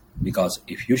foot? Because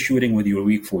if you're shooting with your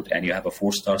weak foot and you have a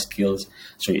 4-star skills,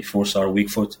 so a 4-star weak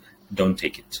foot, don't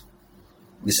take it.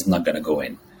 This is not going to go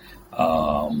in.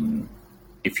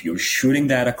 If you're shooting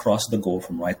that across the goal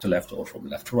from right to left or from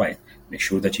left to right, make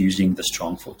sure that you're using the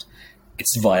strong foot.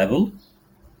 It's viable.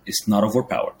 It's not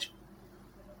overpowered.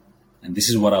 And this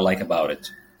is what I like about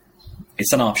it.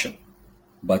 It's an option.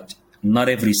 But not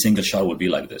every single shot will be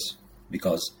like this,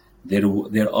 because there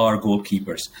are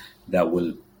goalkeepers that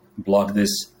will block this.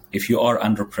 If you are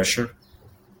under pressure,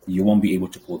 you won't be able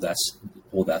to pull that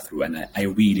through. And I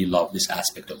really love this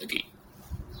aspect of the game.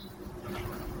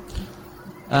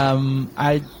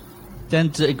 I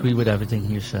tend to agree with everything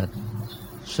you said.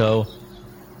 So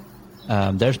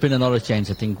there's been another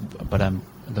change, I think, but I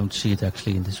don't see it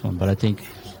actually in this one. But I think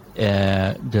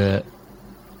the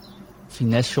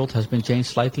finesse shot has been changed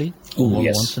slightly. Ooh,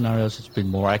 yes. One scenarios, it's been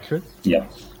more accurate. Yeah.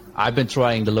 I've been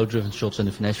trying the low-driven shots and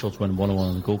the finesse shots when 1-on-1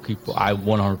 on the goalkeeper. I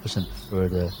 100% prefer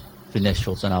the finesse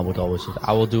shots, and I would always say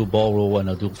I will do a ball roll and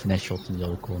I'll do a finesse shot in the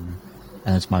other corner.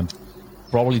 And it's my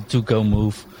probably to-go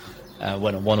move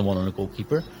when I'm 1-on-1 on the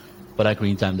goalkeeper. But I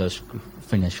green time those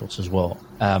finesse shots as well.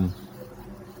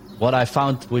 What I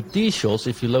found with these shots,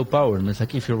 if you low power them, it's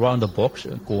like if you're around the box,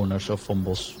 corners or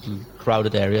fumbles,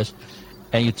 crowded areas,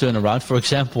 and you turn around, for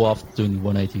example, after doing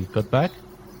 180 cutback,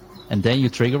 and then you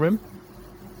trigger him,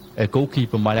 a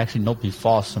goalkeeper might actually not be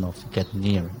fast enough to get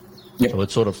near him. Yep. So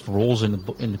it sort of rolls in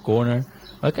the corner.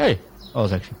 Okay, Oh,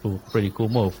 it's actually a pretty cool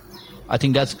move. I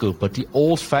think that's good. But the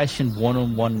old-fashioned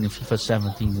one-on-one in FIFA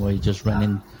 17 where you just ran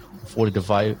in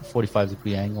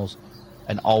 45-degree angles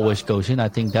and always goes in, I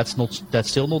think that's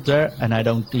still not there, and I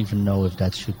don't even know if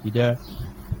that should be there.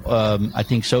 I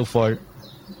think so far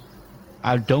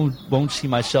I won't see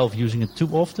myself using it too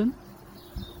often,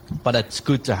 but it's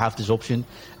good to have this option,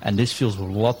 and this feels a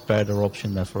lot better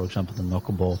option than, for example, the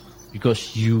knuckleball,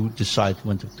 because you decide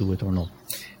when to do it or not.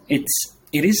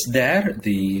 It is there,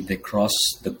 the cross,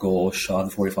 the goal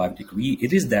shot, 45 degree.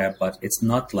 It is there, but it's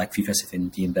not like FIFA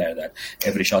 17 there that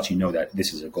every shot you know that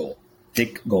this is a goal.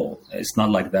 Thick goal. It's not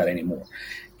like that anymore.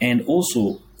 And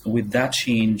also, with that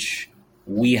change,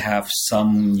 we have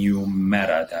some new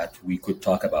meta that we could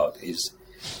talk about is,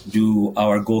 do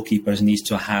our goalkeepers need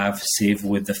to have save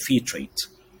with the feet rate?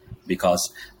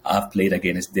 Because I've played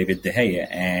against David De Gea,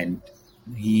 and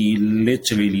he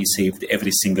literally saved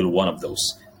every single one of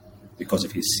those because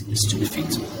of his stupid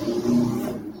feet.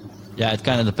 Yeah, it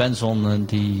kind of depends on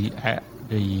the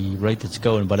rate it's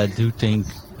going, but I do think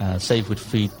save with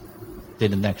feet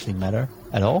didn't actually matter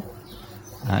at all.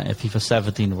 In FIFA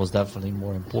 17 was definitely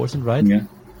more important, right? Yeah.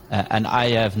 And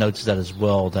I have noticed that as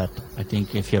well, that I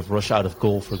think if you have rush out of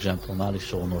goal, for example, on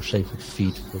Alisson, or save with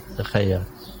feet with De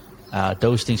Gea,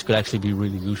 those things could actually be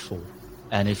really useful.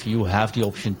 And if you have the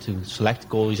option to select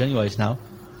goalies anyways now,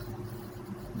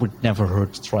 would never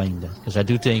hurt trying that, because I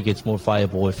do think it's more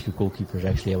viable if your goalkeeper is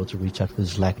actually able to reach out with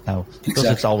his leg now, because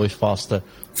it's always faster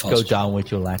to go down with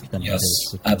your leg than it is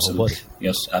with your whole body.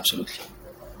 Yes, absolutely.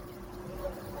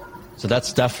 So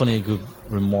that's definitely a good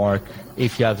remark.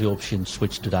 If you have the option,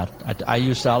 switch to that. I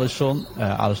use Alisson.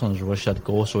 Alisson is a rush out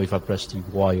goal, so if I press the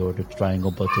Y or the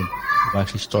triangle button, he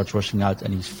actually starts rushing out,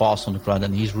 and he's fast on the ground,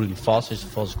 and he's really fast. He's the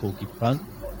fastest goalkeeper around.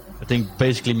 I think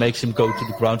basically makes him go to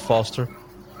the ground faster,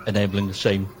 enabling the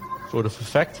same sort of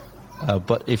effect.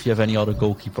 But if you have any other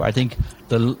goalkeeper, I think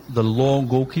the long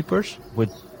goalkeepers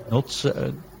with don't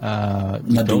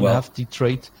have the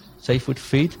trait safe with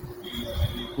feet,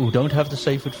 who don't have the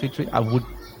safe with feet trait, I would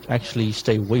actually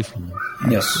stay away from them.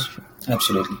 Yes,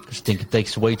 absolutely. Because I think it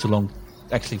takes way too long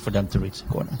actually for them to reach the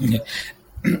corner. Yeah.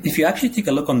 If you actually take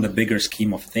a look on the bigger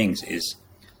scheme of things, is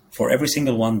for every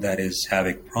single one that is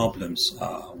having problems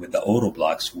with the auto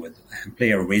blocks, with a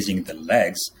player raising the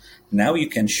legs, now you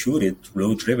can shoot it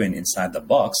road driven inside the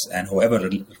box, and whoever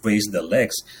raised the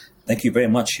legs, thank you very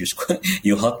much,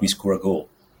 you helped me score a goal.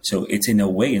 So it's in a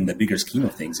way, in the bigger scheme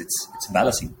of things, it's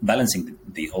balancing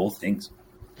the whole things.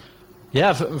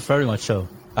 Yeah, very much so.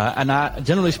 And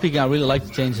generally speaking, I really like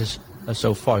the changes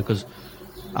so far, because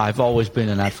I've always been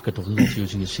an advocate of not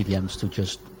using the CDMs to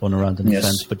just run around in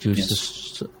defense, but use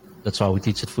this. That's why we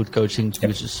teach at foot coaching,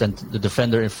 to send the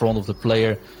defender in front of the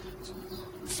player,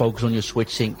 focus on your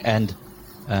switching, and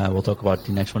we'll talk about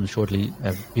the next one shortly.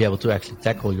 Be able to actually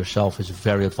tackle yourself is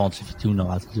very advanced if you do know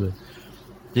how to do it.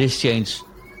 This change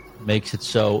makes it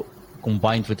so,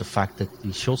 combined with the fact that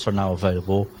the shots are now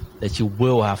available, that you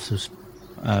will have to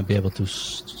be able to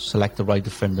select the right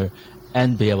defender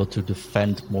and be able to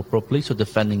defend more properly. So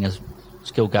defending as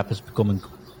skill gap is becoming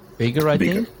bigger, I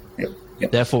think.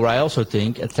 Yep. Therefore, I also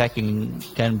think attacking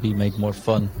can be made more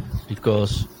fun,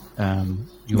 because a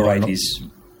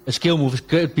skill move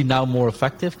could be now more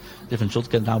effective. Different shots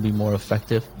can now be more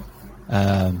effective.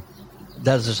 That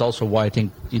is also why I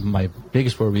think even my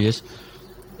biggest worry is,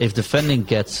 if defending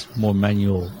gets more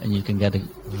manual and you can get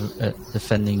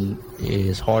defending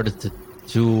is harder to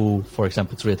do, for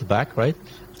example, 3 at the back, right?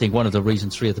 I think one of the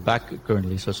reasons 3 at the back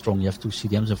currently is so strong, you have 2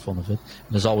 CDMs in front of it,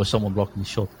 and there's always someone blocking the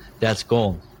shot. That's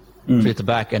gone. 3 at the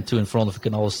back and 2 in front of it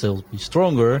can always still be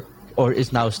stronger, or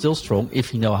is now still strong,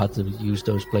 if you know how to use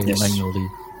those players manually.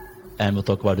 And we'll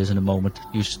talk about this in a moment.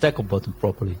 Use the tackle button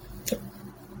properly.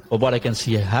 But what I can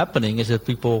see happening is that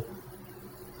people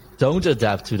don't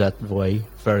adapt to that way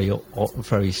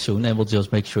very soon, and will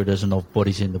just make sure there's enough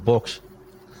bodies in the box,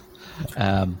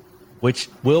 which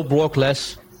will block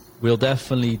less, will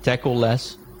definitely tackle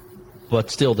less,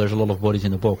 but still there's a lot of bodies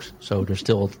in the box, so there's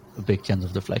still a big chance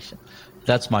of deflection.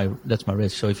 That's my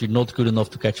risk. So if you're not good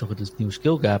enough to catch up with this new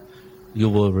skill gap, you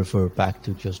will revert back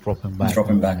to just dropping back.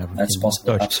 That's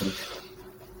possible. Absolutely.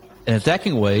 In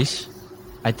attacking ways,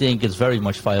 I think it's very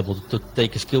much viable to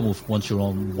take a skill move once you're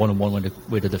on one-on-one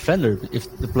with a defender.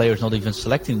 If the player is not even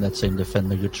selecting that same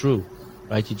defender, you're through,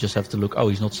 right? You just have to look,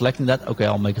 he's not selecting that. Okay,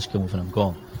 I'll make a skill move and I'm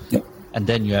gone. Yep. And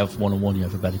then you have one-on-one, you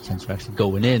have a better chance of actually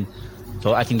going in.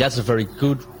 So I think that's a very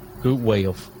good way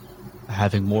of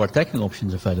having more attacking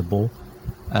options available.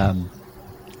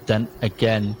 Then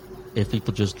again, if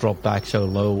people just drop back so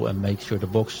low and make sure the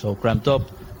box is so cramped up,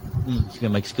 you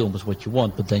can make skill moves what you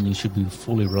want, but then you should be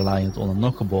fully reliant on a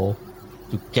knuckleball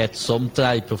to get some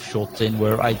type of shot in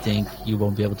where I think you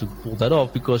won't be able to pull that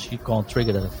off because you can't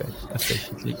trigger that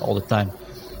efficiently all the time.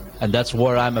 And that's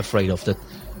where I'm afraid of, that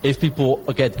if people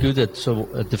get good at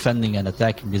defending and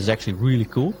attacking, this is actually really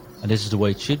cool, and this is the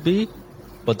way it should be,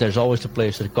 but there's always the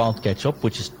players that can't catch up,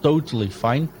 which is totally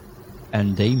fine,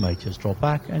 and they might just drop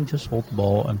back and just hold the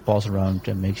ball and pass around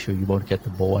and make sure you won't get the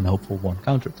ball and hope for one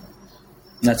counter.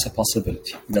 That's a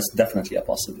possibility. That's definitely a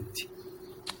possibility.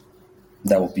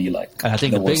 That would be like. And I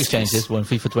think the biggest change is when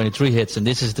FIFA 23 hits, and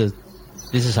this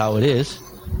is how it is.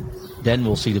 Then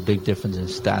we'll see the big difference in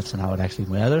stats and how it actually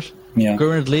matters. Yeah.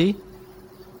 Currently,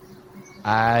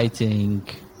 I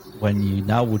think when you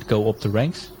now would go up the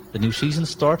ranks, the new season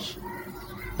starts,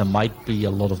 there might be a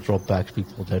lot of dropbacks,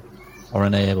 people that are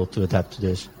unable to adapt to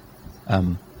this.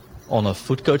 On a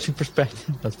foot coaching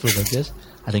perspective, let's put it like this,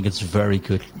 I think it's a very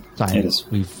good time. It is.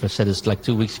 We've said this like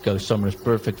 2 weeks ago, summer is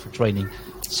perfect for training.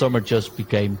 Summer just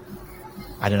became,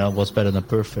 I don't know what's better than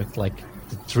perfect, like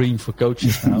the dream for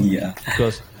coaches now. Yeah.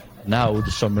 Because now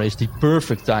the summer is the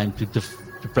perfect time to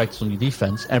practice on your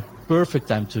defense and perfect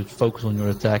time to focus on your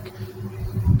attack.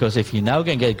 Because if you now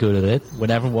can get good at it,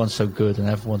 when everyone's so good and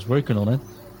everyone's working on it,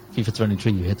 FIFA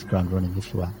 23, you hit the ground running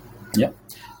if you want. Yeah.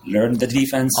 Learn the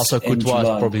defense. Also, Courtois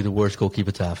is probably the worst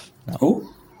goalkeeper to have. No. Who?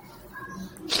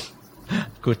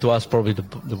 Courtois is probably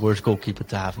the worst goalkeeper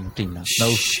to have in your team now.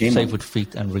 No save with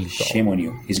feet and really tall. Shame on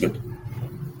you. He's good.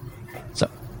 So,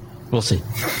 we'll see.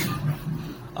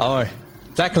 Our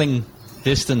tackling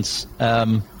distance,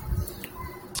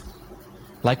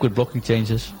 like with blocking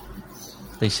changes,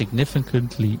 they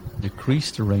significantly decrease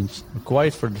the range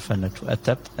required for a defender to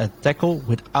attempt a tackle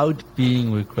without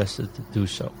being requested to do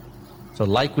so. So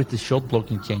like with the shot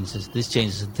blocking changes, this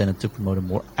change is intended to promote a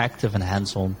more active and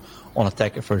hands-on on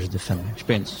attacker versus defender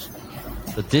experience.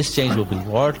 But this change will be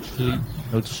largely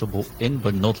noticeable in,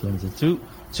 but not limited to,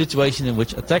 situations in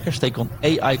which attackers take on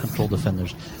AI-controlled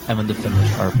defenders and when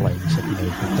defenders are playing secondary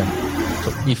content.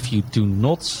 So if you do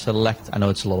not select, I know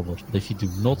it's a lot of words, but if you do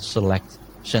not select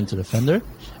center defender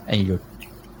and your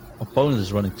opponent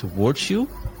is running towards you,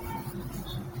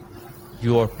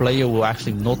 your player will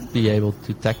actually not be able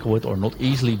to tackle it or not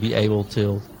easily be able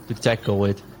to tackle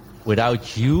it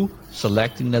without you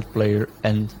selecting that player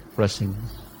and pressing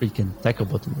freaking tackle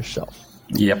button yourself.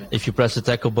 Yep. If you press the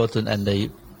tackle button and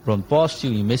they run past you,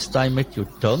 you mistime it, you're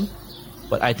done.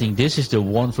 But I think this is the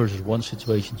 1 versus 1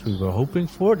 situations we were hoping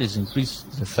for. This increases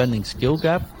the defending skill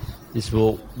gap. This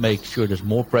will make sure there's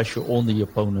more pressure on the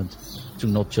opponent to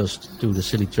not just do the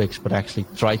silly tricks, but actually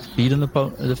try to beat a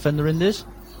defender in this.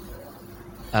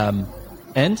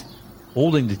 And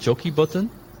holding the jockey button,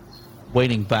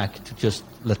 waiting back to just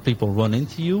let people run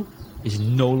into you, is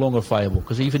no longer viable.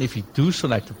 Because even if you do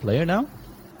select a player now,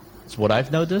 it's what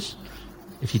I've noticed.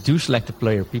 If you do select a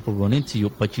player, people run into you,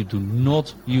 but you do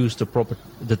not use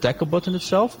the tackle button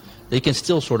itself, they can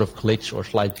still sort of glitch or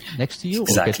slide next to you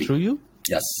or get through you.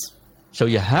 Yes. So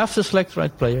you have to select the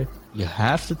right player, you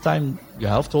have to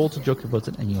hold the jockey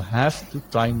button, and you have to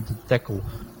time the tackle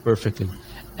perfectly.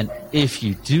 And if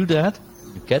you do that,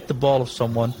 you get the ball of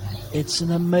someone, it's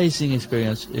an amazing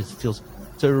experience. It feels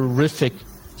terrific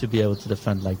to be able to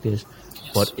defend like this,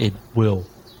 but it will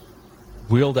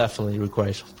definitely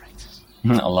require some practice.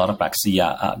 A lot of practice.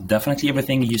 Yeah, definitely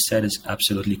everything you said is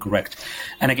absolutely correct.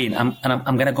 And again,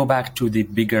 I'm going to go back to the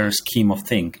bigger scheme of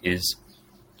things is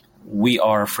we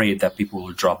are afraid that people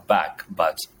will drop back,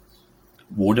 but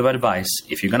word of advice,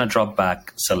 if you're going to drop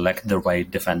back, select the right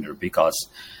defender, because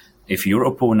if your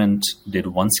opponent did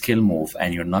one skill move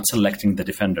and you're not selecting the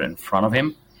defender in front of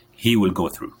him, he will go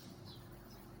through.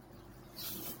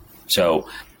 So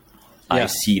I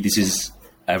see this is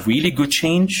a really good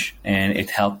change, and it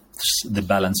helps the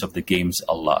balance of the games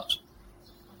a lot.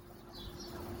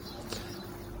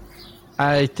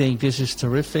 I think this is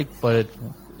terrific, but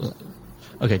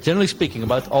okay, generally speaking,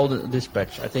 about all this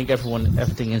patch, I think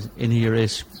everything in here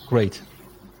is great.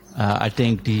 I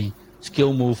think the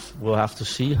skill move, we'll have to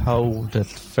see how that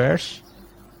fares.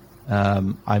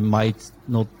 I might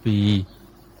not be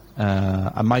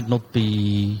a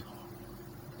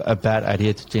bad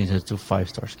idea to change it to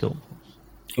 5-star skill moves.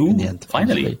 Ooh, in the end,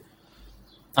 finally. Honestly.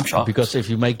 I'm shocked. Because if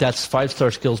you make that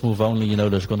 5-star skills move only,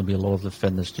 there's going to be a lot of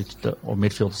defenders or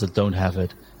midfielders that don't have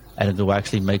it. And it will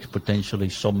actually make potentially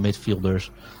some midfielders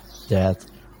that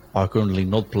are currently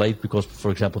not played because,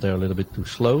 for example, they're a little bit too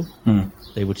slow.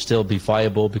 They would still be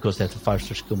viable because they have the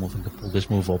 5-star skill move and can pull this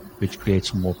move up, which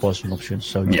creates some more passing options.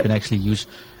 So you can actually use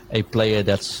a player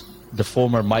that's the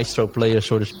former Maestro player,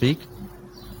 so to speak.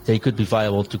 They could be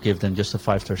viable to give them just a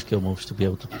 5-star skill moves to be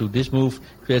able to do this move,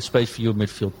 create space for you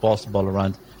midfield, pass the ball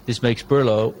around. This makes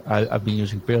Pirlo, I've been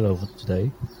using Pirlo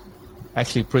today.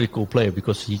 actually a pretty cool player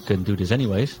because he can do this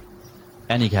anyways,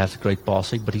 and he has great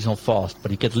passing, but he's not fast.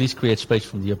 But he can at least create space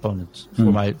from the opponents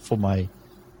for my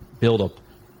build up.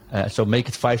 So make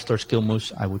it 5-star skill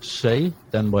moves, I would say.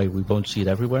 Then we won't see it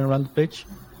everywhere around the pitch,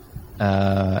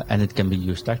 and it can be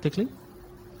used tactically.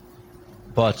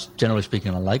 But generally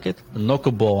speaking, I like it. The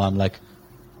knuckleball, I'm like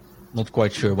not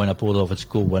quite sure when I pull it off at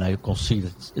school. When I concede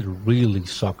it really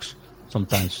sucks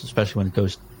sometimes, especially when it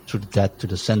goes through to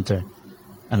the center,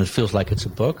 and it feels like it's a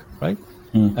bug, right?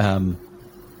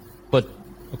 But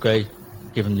okay,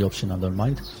 given the option, I don't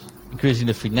mind. Increasing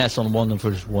the finesse on 1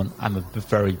 versus 1,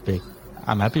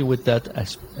 I'm happy with that.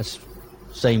 As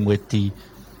same with the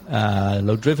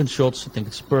low driven shots. I think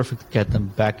it's perfect to get them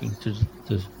back into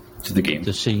the game,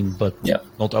 the scene, but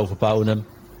not overpower them.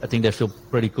 I think they feel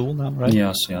pretty cool now, right?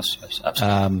 Yes,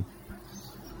 absolutely.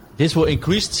 This will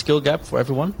increase the skill gap for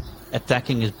everyone.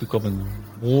 Attacking is becoming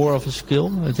more of a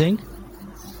skill, I think,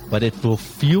 but it will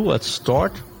feel at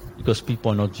start, because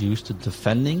people are not used to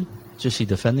defending, just see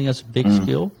defending as a big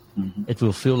skill. It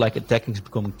will feel like attacking is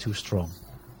becoming too strong.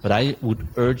 But I would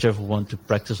urge everyone to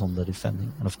practice on the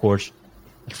defending. And of course,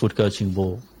 at foot coaching,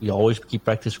 we always keep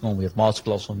practicing on. We have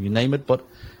masterclass on, you name it. But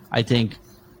I think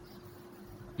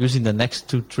using the next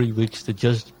 2-3 weeks to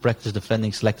just practice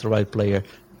defending, select the right player,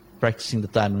 practicing the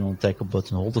timing on the tackle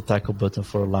button, hold the tackle button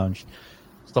for a launch,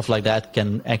 stuff like that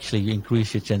can actually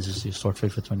increase your chances to start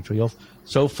FIFA 23 off.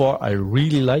 So far, I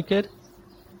really like it.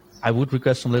 I would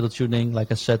request some little tuning.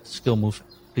 Like I said, skill move,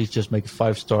 please just make it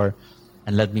 5-star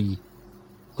and let me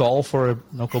call for a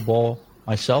knuckleball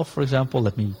myself, for example.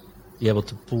 Let me be able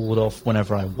to pull it off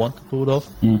whenever I want to pull it off.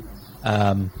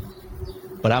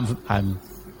 But I'm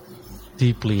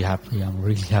deeply happy. I'm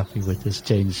really happy with this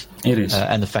change. It is.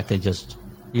 And the fact that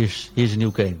here's a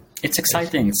new game. It's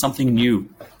exciting. It's something new.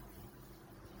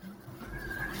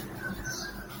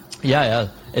 Yeah.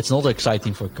 It's not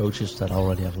exciting for coaches that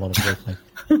already have a lot of work. Like,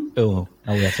 now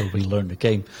we have to relearn the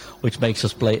game, which makes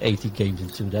us play 80 games in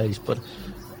 2 days.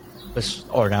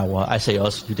 Or now, I say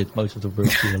us, you did most of the work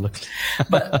here, luckily.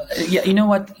 But yeah, you know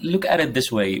what? Look at it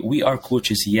this way. We are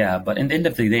coaches, but in the end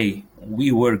of the day,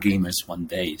 we were gamers one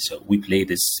day. So we played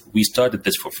this. We started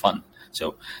this for fun.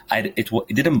 So it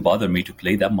didn't bother me to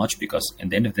play that much, because in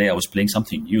the end of the day, I was playing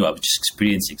something new. I was just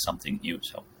experiencing something new.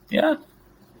 So yeah.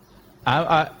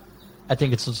 I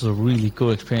think it's also a really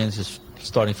cool experience just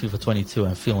starting FIFA 22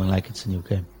 and feeling like it's a new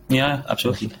game. Yeah,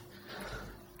 absolutely.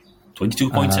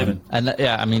 22.7. And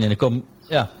I mean, in the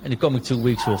coming 2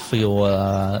 weeks, we'll feel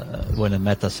when the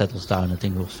meta settles down. I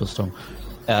think we'll feel strong.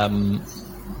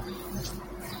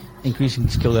 Increasing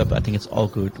the skill gap, I think it's all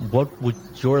good. What would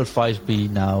your advice be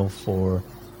now for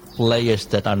players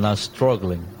that are now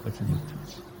struggling with the new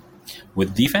tools?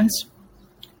 With defense?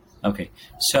 Okay,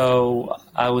 so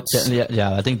I would say...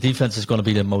 Yeah, I think defense is going to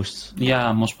be the most...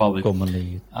 Yeah, most probably.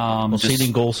 Commonly.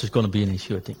 Conceding goals is going to be an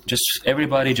issue, I think.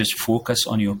 Everybody just focus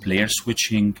on your player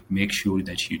switching. Make sure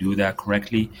that you do that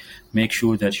correctly. Make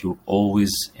sure that you're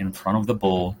always in front of the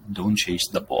ball. Don't chase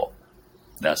the ball.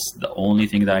 That's the only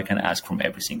thing that I can ask from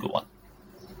every single one.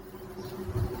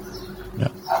 Yeah,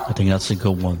 I think that's a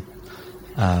good one.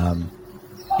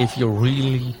 If you're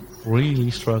really,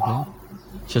 really struggling,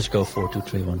 just go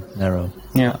 4-2-3-1 narrow.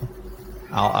 Yeah,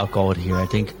 I'll call it here. I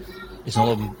think it's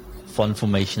not a fun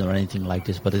formation or anything like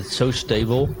this, but it's so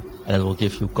stable, and it will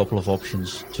give you a couple of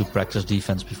options to practice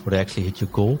defense before they actually hit your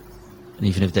goal. And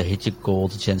even if they hit your goal,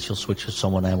 the chance you'll switch with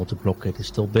someone able to block it is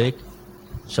still big.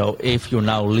 So if you're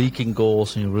now leaking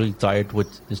goals and you're really tired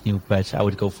with this new patch, I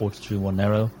would go 4-2-3-1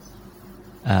 narrow.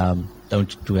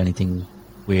 Don't do anything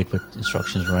weird with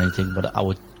instructions or anything, but I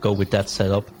would go with that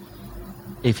setup.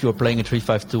 If you're playing a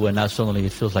 3-5-2 and now suddenly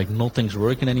it feels like nothing's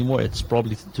working anymore, it's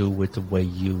probably to do with the way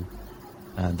you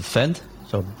defend.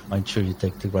 So make sure you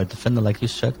take the right defender, like you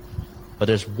said. But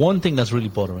there's one thing that's really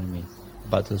bothering me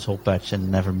about this whole patch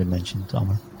and never been mentioned,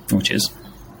 Amar. Which is?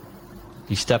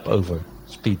 The step over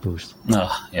speed boost.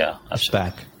 Yeah, it's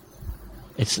back.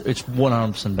 It's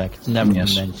 100% back. It's never been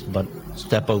mentioned, but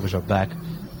step overs are back.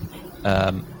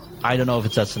 I don't know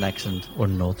if that's an accident or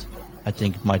not. I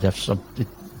think it might have some...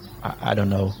 I don't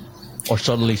know. Or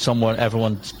suddenly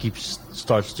everyone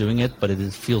starts doing it, but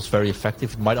it feels very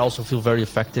effective. It might also feel very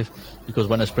effective because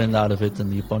when I sprint out of it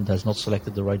and the opponent has not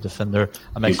selected the right defender,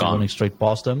 I'm actually running straight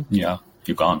past them. Yeah,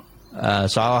 you're gone.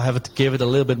 So I'll have to give it a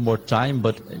little bit more time,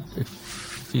 but it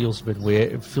feels a bit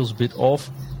weird. It feels a bit off.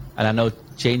 And I know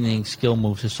chaining skill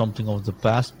moves is something of the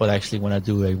past, but actually when I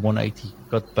do a 180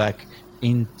 cut back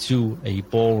into a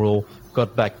ball roll,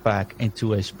 cut back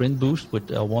into a sprint boost with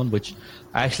L1, which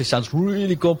actually sounds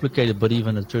really complicated, but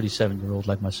even a 37-year-old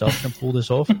like myself can pull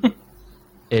this off.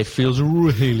 it feels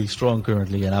really strong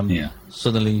currently, and I'm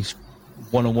suddenly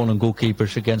one-on-one on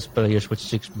goalkeepers against players with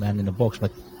 6 men in the box.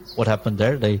 Like, what happened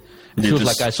there? It feels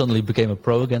like I suddenly became a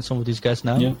pro against some of these guys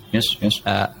now. Yeah, yes.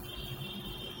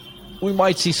 We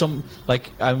might see some,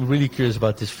 I'm really curious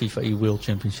about this FIFA E-World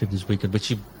Championship this weekend,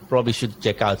 which you probably should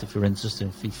check out if you're interested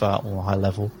in FIFA on a high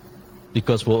level,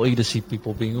 because we'll either see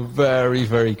people being very,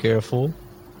 very careful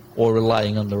or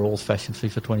relying on their old-fashioned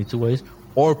FIFA 22 ways,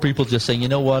 or people just saying, you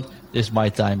know what, this is my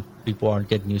time, people aren't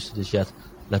getting used to this yet,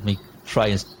 let me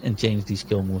try and change these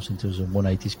skill moves into some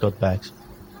 180s cutbacks,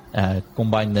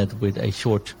 combine that with a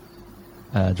short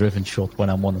driven shot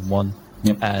when I'm one-on-one,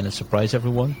 and surprise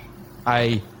everyone.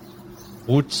 I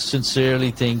would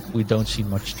sincerely think we don't see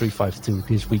much 3-5-2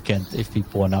 this weekend if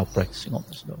people are now practicing on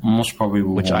this, though. Most probably we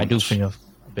won't. Which I do think of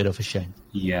a bit of a shame.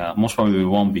 Yeah, most probably we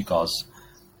won't, because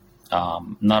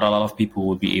not a lot of people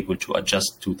will be able to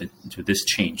adjust to this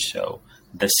change. So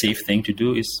the safe thing to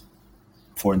do is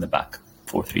 4 in the back,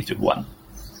 4-3-2-1,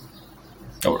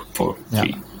 or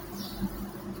 4-3.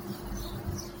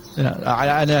 Yeah,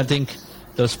 I think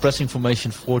those pressing formation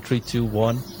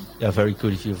 4-3-2-1, they're very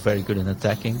good if you're very good in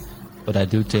attacking. But I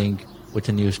do think with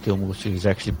the new skill moves, it's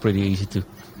actually pretty easy to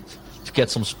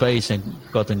get some space and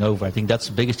cutting over. I think that's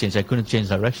the biggest change. I couldn't change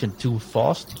direction too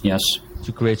fast. Yes.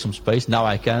 To create some space. Now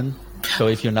I can. So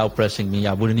if you're now pressing me,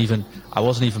 I wasn't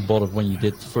even bothered when you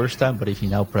did the first time. But if you're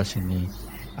now pressing me,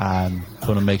 I'm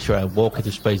going to make sure I walk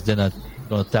into space. Then I'm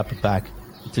going to tap it back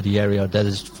to the area that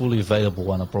is fully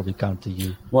available, and I'll probably counter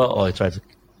you. Well, I try to.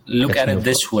 Look at it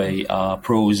this way: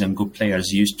 pros and good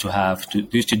players used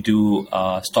to do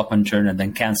stop and turn and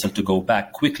then cancel to go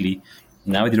back quickly.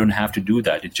 Now they don't have to do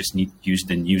that. They just need to use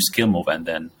the new skill move and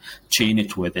then chain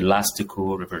it with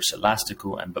elastico, reverse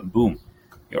elastico, and boom,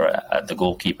 you're at the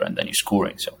goalkeeper and then you're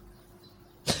scoring. So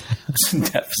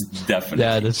that's definitely.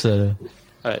 Yeah, that's all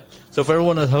right. So for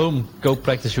everyone at home, go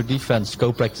practice your defense.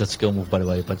 Go practice that skill move, by the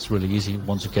way. But it's really easy.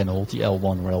 Once again, hold the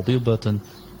L1 or LB button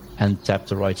and tap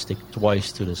the right stick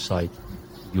twice to the side.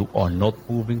 You are not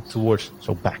moving towards,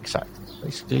 so backside,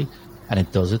 basically. And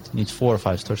it does it. Needs 4 or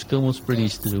 5 star skill moves, pretty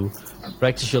easy to do.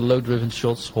 Practice your low-driven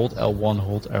shots. Hold L1,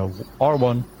 hold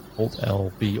R1, hold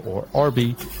LB or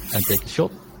RB, and take a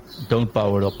shot. Don't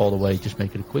power it up all the way. Just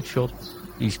make it a quick shot.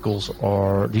 These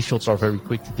shots are very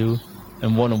quick to do.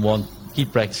 And one-on-one,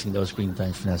 keep practicing those screen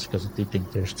time finesse, because I do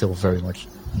think they're still very much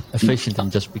efficient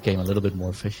and just became a little bit more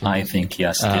efficient. I think,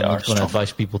 yes, they I'm are. not going to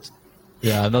advise people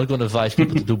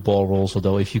to do ball rolls,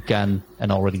 although if you can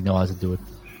and already know how to do it,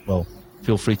 well,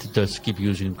 feel free to just keep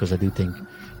using them, because I do think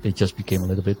they just became a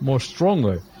little bit more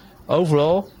stronger.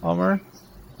 Overall, Amar,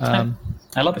 I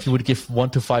love it. If you would give 1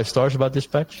 to 5 stars about this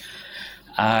patch?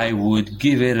 I would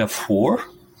give it a 4,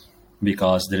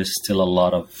 because there is still a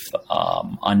lot of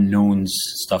unknowns,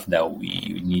 stuff that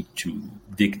we need to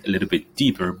dig a little bit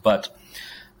deeper. But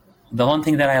the one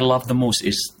thing that I love the most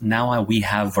is now we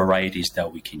have varieties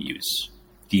that we can use.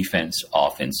 Defense,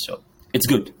 offense. So it's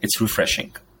good. It's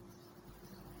refreshing.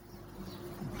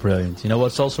 Brilliant. You know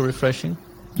what's also refreshing?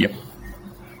 Yep.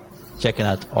 Checking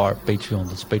out our Patreon.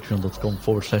 That's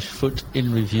patreon.com/foot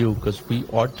in review, because we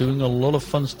are doing a lot of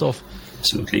fun stuff.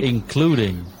 Absolutely.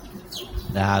 Including,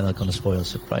 I'm not going to spoil a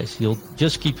surprise. You'll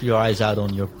just keep your eyes out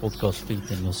on your podcast feed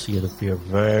and you'll see it appear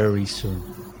very soon.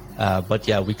 But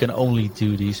yeah, we can only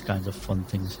do these kinds of fun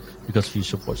things because of your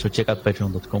support. So check out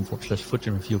patreon.com/foot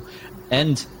in review.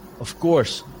 And of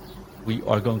course, we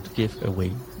are going to give away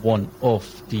one of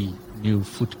the new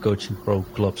Foot Coaching Pro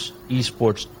Club's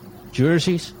esports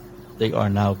jerseys. They are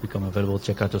now become available.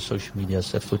 Check out our social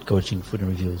medias at Foot Coaching, Foot in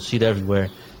Review. See it everywhere.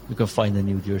 You can find a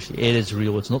new jersey. It is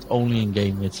real. It's not only in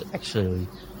game. It's actually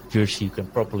a jersey you can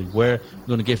properly wear. We're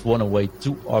going to give one away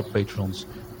to our patrons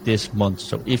this month.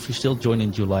 So if you still join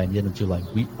in July, in the end of July,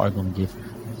 we are going to give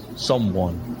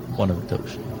someone one of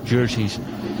those jerseys.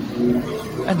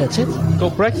 And that's it. Go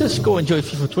practice. Go enjoy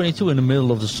FIFA 22 in the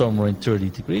middle of the summer in 30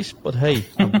 degrees. But hey,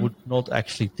 I would not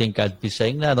actually think I'd be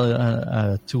saying that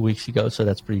 2 weeks ago. So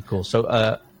that's pretty cool. So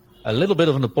a little bit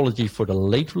of an apology for the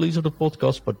late release of the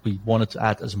podcast, but we wanted to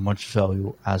add as much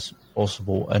value as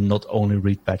possible and not only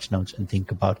read patch notes and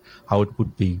think about how it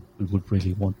would be. We would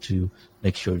really want to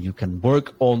make sure you can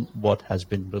work on what has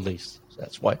been released. So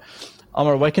that's why.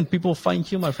 Amar, where can people find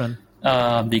you, my friend?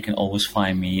 They can always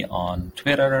find me on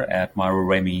Twitter at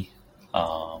MaruRemy,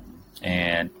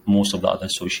 and most of the other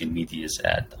social medias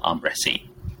at Ambrasi.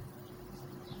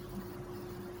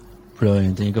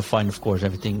 Brilliant. And you can find, of course,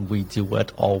 everything we do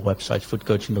at all websites,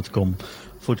 footcoaching.com,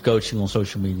 Food Coaching on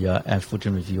social media, and Food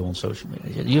in Review on social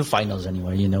media. You'll find us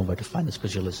anywhere. You know where to find us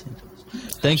because you're listening to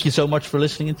us. Thank you so much for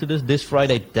listening to this. This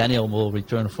Friday, Daniel will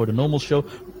return for the normal show,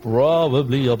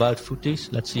 probably about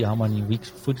footies. Let's see how many weeks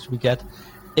of footies we get.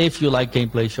 If you like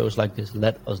gameplay shows like this,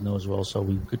 let us know as well, so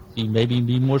we could maybe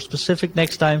be more specific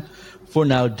next time. For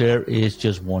now, there is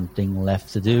just one thing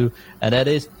left to do, and that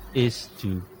is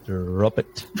to drop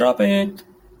it. Drop it.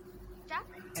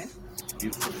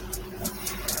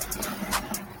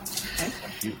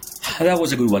 That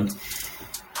was a good one.